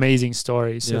 There's amazing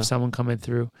stories of someone coming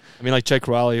through. I mean, like Jake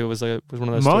Riley was one of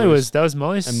those. Molly stories. that was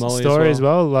Molly's And Molly story as as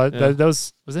well. Like, Yeah. that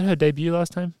was it her debut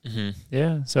last time? Mm-hmm.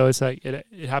 Yeah, so it's like it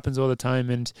happens all the time,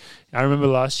 and I remember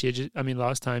last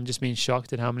time just being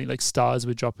shocked at how many like stars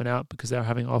were dropping out because they were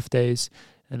having off days,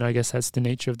 and I guess that's the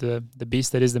nature of the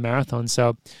beast that is the marathon.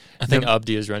 So I think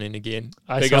Abdi is running again.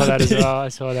 I saw that as well. I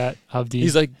saw that Abdi.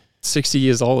 He's like 60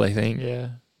 years old, I think. Yeah,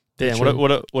 Damn,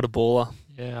 what a baller.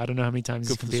 Yeah, I don't know how many times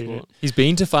Good he's for the competed. sport. He's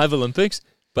been to 5 Olympics,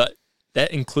 but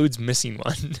that includes missing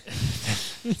one.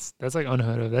 That's like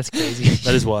unheard of. That's crazy.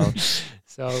 That is wild.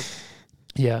 So,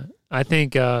 yeah, I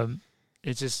think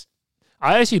it's just.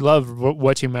 I actually love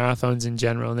watching marathons in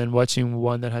general, and then watching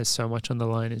one that has so much on the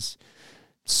line is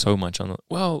So much on the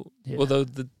Yeah. although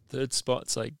the third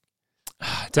spot's like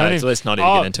Don't so let's not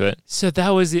even get into it. So that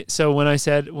was it. So when I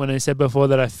said before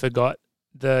that I forgot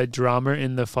the drama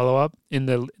in the follow up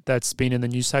that's been in the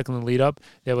news cycle and the lead up,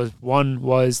 there was one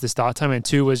was the start time and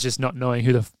two was just not knowing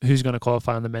who's going to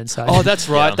qualify on the men's side. Oh, that's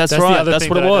right. Yeah. That's the right. other That's thing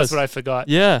what it was. That's what I forgot.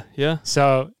 Yeah, yeah.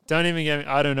 So don't even get me.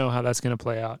 I don't know how that's going to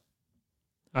play out.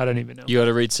 I don't even know. You got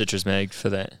to read Citrus Mag for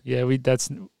that. Yeah,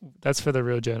 that's for the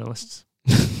real journalists.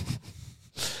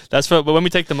 But when we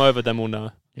take them over, then we'll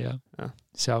know. Yeah. Yeah.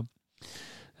 So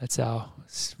that's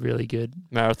it's really good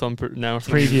Marathon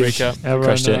preview. recap. Everyone,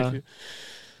 Crushed it.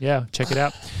 yeah, check it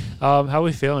out. How are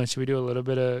we feeling? Should we do a little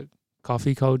bit of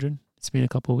coffee cauldron? It's been a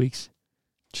couple of weeks.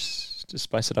 Just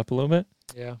spice it up a little bit.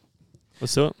 Yeah,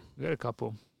 Let's do it. we got a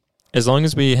couple. As long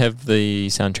as we have the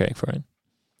soundtrack for it.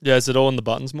 Yeah, is it all in the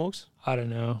buttons, Morgs? I don't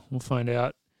know. We'll find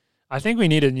out. I think we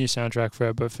need a new soundtrack for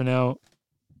it, but for now,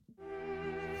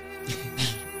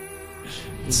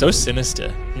 It's so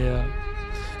sinister. yeah.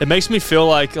 It makes me feel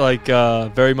like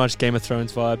very much Game of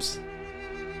Thrones vibes.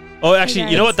 Oh, actually,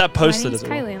 Hey you know guys, what? That poster my does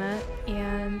name's it. Kyliana,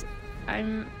 and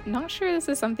I'm not sure this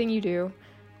is something you do,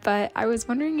 but I was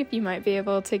wondering if you might be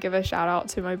able to give a shout out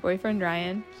to my boyfriend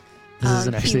Ryan. This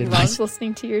isn't actually he advice. loves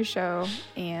listening to your show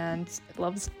and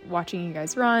loves watching you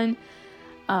guys run.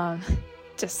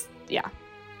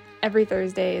 Every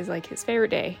Thursday is like his favorite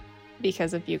day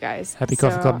because of you guys. Happy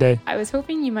Coffee Club Day. I was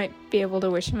hoping you might be able to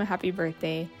wish him a happy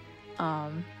birthday.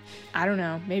 I don't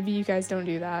know. Maybe you guys don't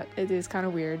do that. It is kind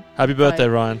of weird. Happy birthday,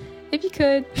 Ryan. If you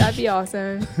could, that'd be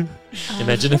awesome.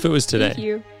 Imagine if it was today. Thank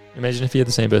you. Imagine if you had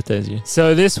the same birthday as you.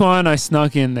 So this one I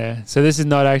snuck in there. So this is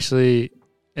not actually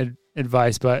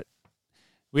advice, but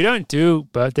we don't do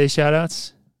birthday shout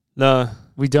outs. No.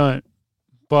 We don't.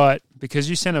 But because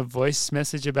you sent a voice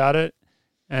message about it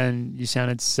and you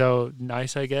sounded so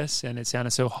nice, I guess, and it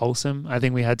sounded so wholesome, I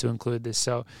think we had to include this.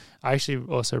 So I actually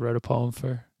also wrote a poem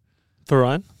for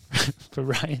Ryan? for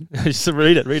Ryan. Just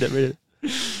read it.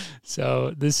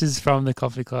 So this is from the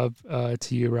Coffee Club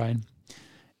to you, Ryan.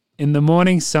 In the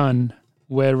morning sun,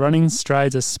 where running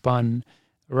strides are spun,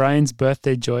 Ryan's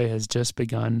birthday joy has just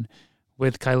begun.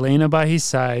 With Kylena by his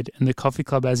side and the Coffee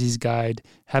Club as his guide,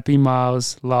 happy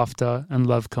miles, laughter, and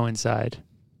love coincide.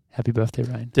 Happy birthday,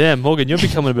 Ryan. Damn, Morgan, you're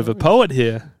becoming a bit of a poet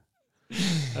here.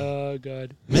 Oh,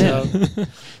 God. Man. So,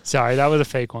 sorry, that was a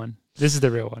fake one. This is the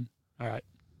real one. All right,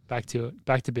 back to it.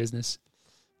 Back to business.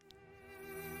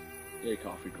 Hey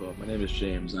Coffee Club, my name is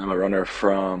James and I'm a runner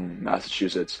from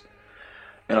Massachusetts.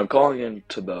 And I'm calling in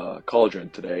to the cauldron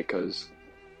today because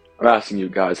I'm asking you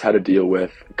guys how to deal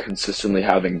with consistently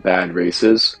having bad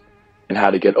races and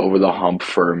how to get over the hump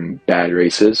from bad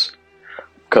races.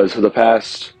 Because for the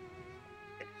past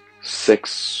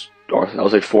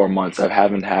 4 months, I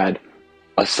haven't had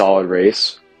a solid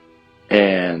race.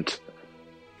 And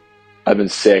I've been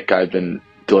sick, I've been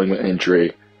dealing with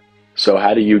injury. So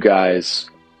how do you guys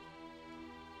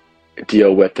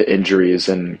deal with the injuries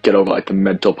and get over like the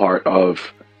mental part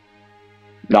of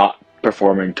not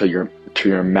performing to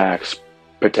your max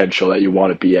potential that you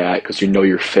want to be at because you know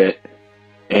you're fit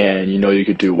and you know you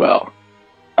could do well?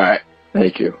 All right,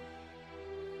 thank you.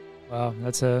 Wow,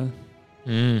 that's a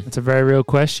very real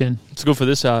question. It's good for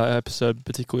this episode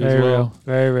particularly Very as well. real.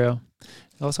 Very real.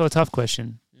 Also a tough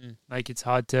question. Like it's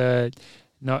hard to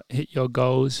not hit your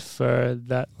goals for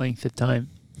that length of time.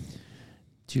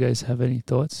 Do you guys have any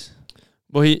thoughts?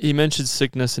 Well, he mentioned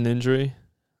sickness and injury.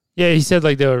 Yeah, he said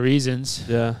like there were reasons.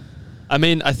 Yeah. I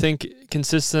mean, I think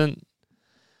consistent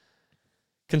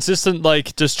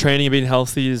like just training and being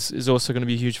healthy is also going to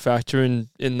be a huge factor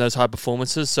in those high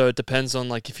performances. So it depends on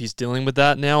like if he's dealing with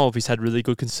that now or if he's had really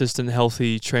good, consistent,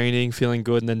 healthy training, feeling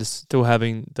good, and then just still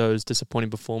having those disappointing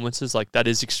performances. Like that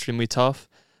is extremely tough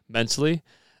mentally.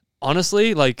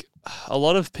 Honestly, like a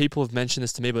lot of people have mentioned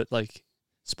this to me, but like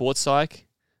sports psych,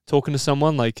 talking to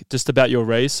someone like just about your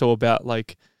race or about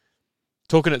like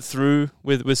talking it through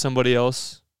with somebody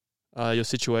else, your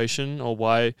situation, or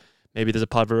why maybe there's a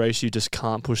part of a race you just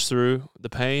can't push through the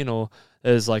pain, or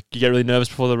there's like you get really nervous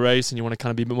before the race and you want to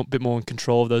kind of be a bit more in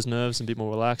control of those nerves and be more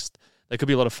relaxed. There could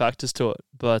be a lot of factors to it,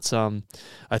 but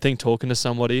I think talking to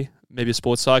somebody, maybe a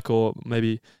sports psych or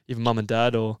maybe even mum and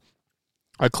dad or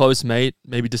a close mate,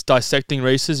 maybe just dissecting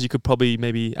races, you could probably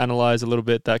maybe analyze a little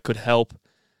bit that could help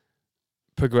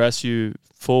progress you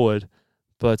forward.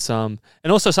 But and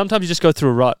also sometimes you just go through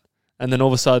a rut and then all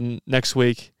of a sudden next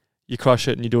week you crush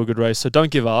it and you do a good race. So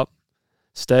don't give up.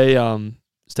 Stay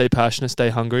passionate, stay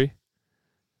hungry.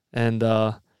 And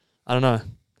I don't know.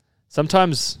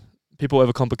 Sometimes people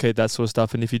overcomplicate that sort of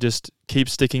stuff, and if you just keep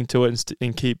sticking to it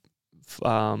and keep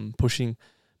pushing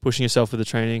yourself with the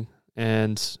training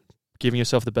and giving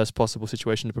yourself the best possible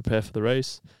situation to prepare for the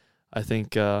race, I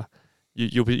think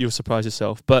you'll surprise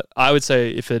yourself. But I would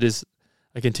say if it is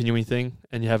a continuing thing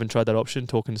and you haven't tried that option,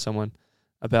 talking to someone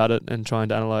about it and trying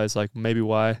to analyze like maybe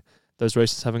why those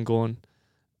races haven't gone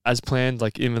as planned,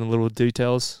 like even the little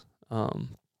details,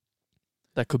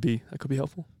 that could be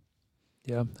helpful.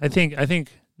 Yeah, I think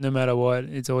no matter what,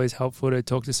 it's always helpful to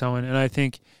talk to someone. And I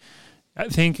think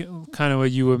kind of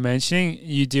what you were mentioning,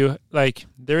 you do like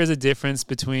there is a difference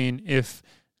between if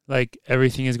like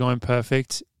everything is going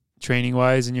perfect training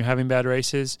wise and you're having bad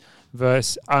races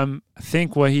versus I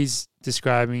think what he's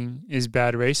describing is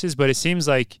bad races, but it seems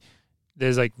like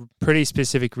there's like pretty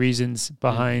specific reasons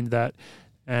behind that.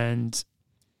 And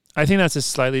I think that's a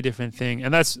slightly different thing.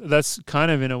 And that's kind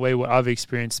of in a way what I've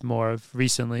experienced more of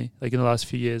recently, like in the last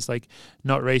few years, like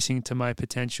not racing to my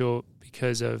potential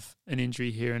because of an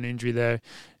injury here, an injury there.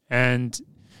 And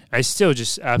I still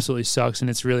just absolutely sucks and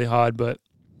it's really hard. But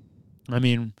I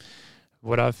mean,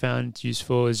 what I've found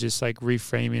useful is just like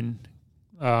reframing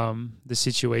the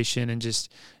situation and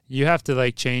just, you have to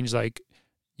like change, like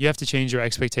you have to change your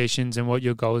expectations and what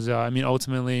your goals are. I mean,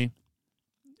 ultimately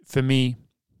for me,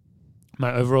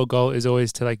 my overall goal is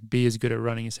always to like be as good at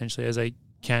running essentially as I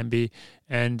can be.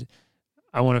 And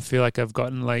I want to feel like I've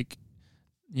gotten like,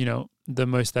 you know, the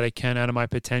most that I can out of my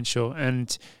potential.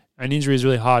 And an injury is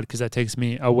really hard because that takes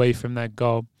me away from that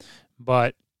goal.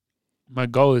 But my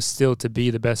goal is still to be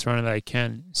the best runner that I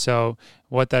can. So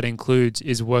what that includes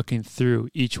is working through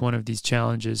each one of these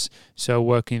challenges. So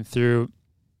working through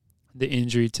the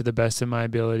injury to the best of my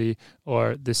ability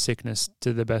or the sickness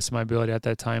to the best of my ability at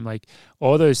that time. Like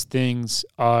all those things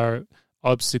are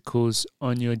obstacles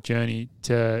on your journey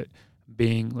to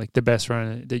being like the best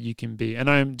runner that you can be. And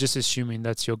I'm just assuming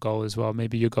that's your goal as well.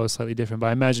 Maybe your goal is slightly different, but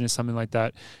I imagine it's something like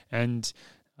that. And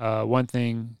one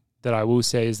thing that I will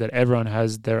say is that everyone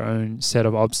has their own set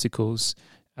of obstacles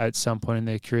at some point in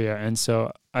their career. And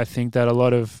so I think that a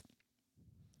lot of,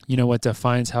 you know, what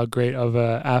defines how great of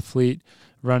an athlete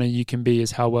runner you can be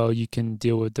is how well you can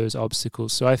deal with those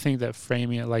obstacles. So I think that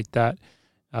framing it like that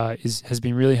has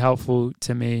been really helpful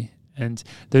to me. And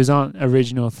those aren't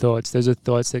original thoughts. Those are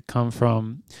thoughts that come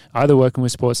from either working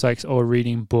with sports psychs or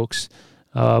reading books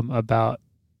about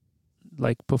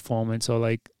like performance or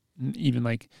like even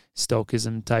like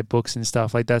stoicism type books and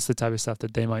stuff. Like that's the type of stuff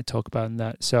that they might talk about in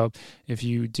that. So if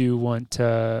you want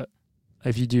to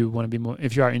be more,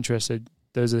 if you are interested,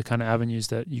 those are the kind of avenues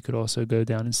that you could also go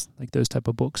down, as like those type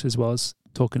of books as well as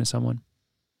talking to someone.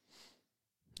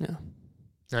 Yeah.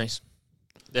 Nice.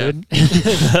 Yeah.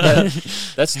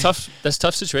 That's tough. That's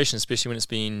tough situation, especially when it's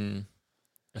been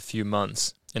a few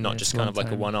months and not just kind of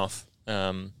like a one-off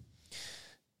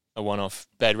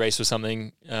bad race or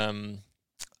something.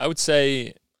 I would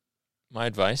say my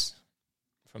advice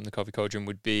from the Coffee Cauldron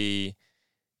would be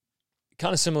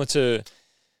kind of similar to,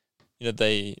 you know,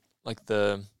 they like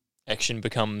the action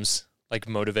becomes like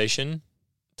motivation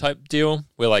type deal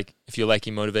where like if you're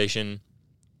lacking motivation,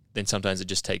 then sometimes it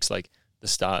just takes like the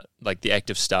start, like the act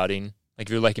of starting. Like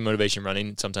if you're lacking motivation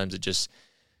running, sometimes it just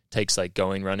takes like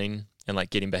going running and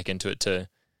like getting back into it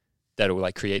that'll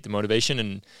like create the motivation.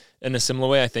 And in a similar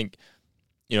way, I think,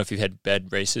 you know, if you've had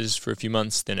bad races for a few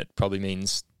months, then it probably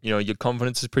means, you know, your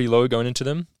confidence is pretty low going into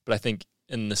them. But I think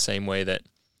in the same way that,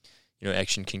 you know,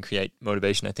 action can create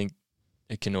motivation, I think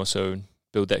it can also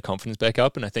build that confidence back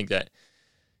up. And I think that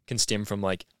can stem from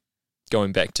like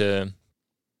going back to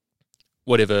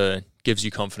whatever gives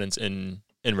you confidence in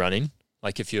running.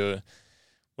 Like if you're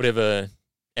whatever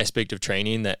aspect of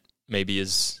training that maybe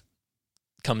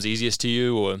comes easiest to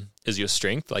you or is your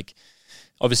strength, like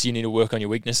obviously you need to work on your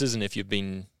weaknesses. And if you've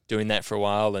been doing that for a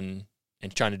while and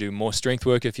trying to do more strength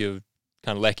work, if you're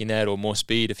kind of lacking that, or more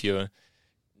speed, if you're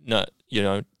not, you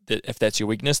know, if that's your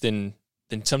weakness, then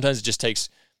sometimes it just takes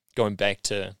going back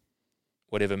to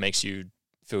whatever makes you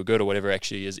feel good or whatever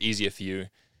actually is easier for you,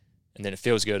 and then it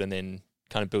feels good, and then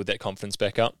kind of build that confidence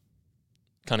back up,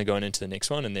 kind of going into the next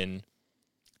one, and then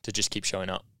to just keep showing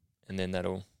up, and then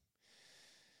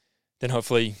then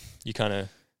hopefully you kind of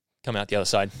come out the other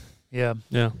side. Yeah.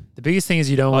 Yeah. The biggest thing is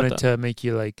you don't Like want it to make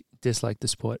you like dislike the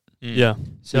sport. Yeah.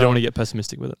 So You don't want to get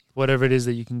pessimistic with it. whatever it is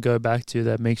that you can go back to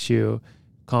that makes you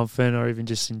confident or even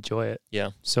just enjoy it. Yeah,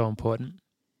 So important.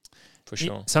 for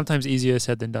sure. Sometimes easier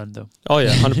said than done though. Oh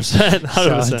yeah, 100%.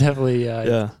 100%. So definitely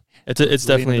Yeah. It's lean on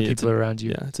definitely the people around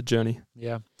you. yeah, it's a journey.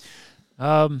 Yeah.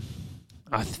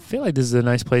 I feel like this is a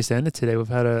nice place to end it today. We've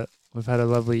had a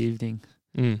lovely evening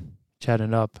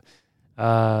chatting up.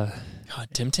 God,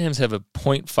 Tim Tams have a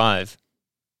 0.5.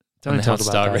 Don't the talk health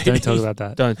about star that. rating. Don't talk about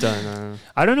that. Don't.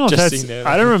 I don't know if Just that's. seen that.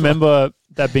 I don't remember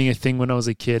that being a thing when I was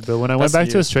a kid. But when I went That's back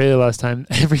to you. Australia last time,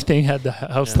 everything had the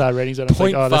health Yeah. star ratings on it. I was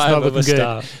like, oh, 0.5 that's not of a looking good.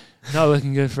 star. Not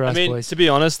looking good for I us mean, boys. to be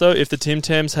honest though, if the Tim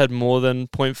Tams had more than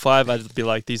 0.5, I'd be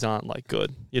like, these aren't like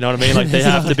good. You know what I mean? Like they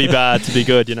have to be bad to be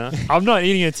good. You know? I'm not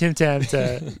eating a Tim Tam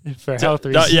for health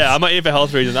reasons. Yeah, I'm not eating for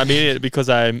health reasons. I'm eating it because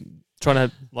I'm trying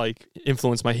to like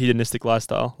influence my hedonistic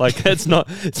lifestyle. Like it's not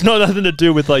nothing to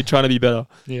do with like trying to be better.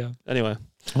 Yeah. Anyway,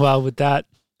 Well, with that,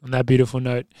 on that beautiful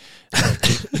note,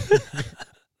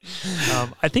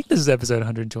 I think this is episode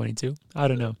 122. I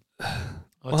don't know.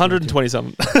 120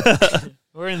 something.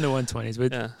 We're in the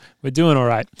 120s. Yeah. We're doing all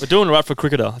right. We're doing all right for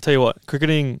cricketer. I'll tell you what,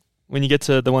 cricketing, when you get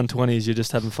to the 120s, you're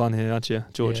just having fun here, aren't you,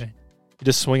 George? Yeah. You're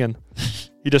just swinging.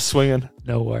 You're just swinging,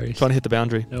 No worries. trying to hit the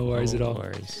boundary. No worries at all.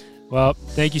 Worries. Well,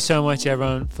 thank you so much,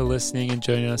 everyone, for listening and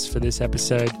joining us for this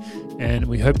episode. And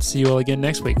we hope to see you all again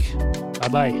next week.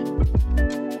 Bye-bye.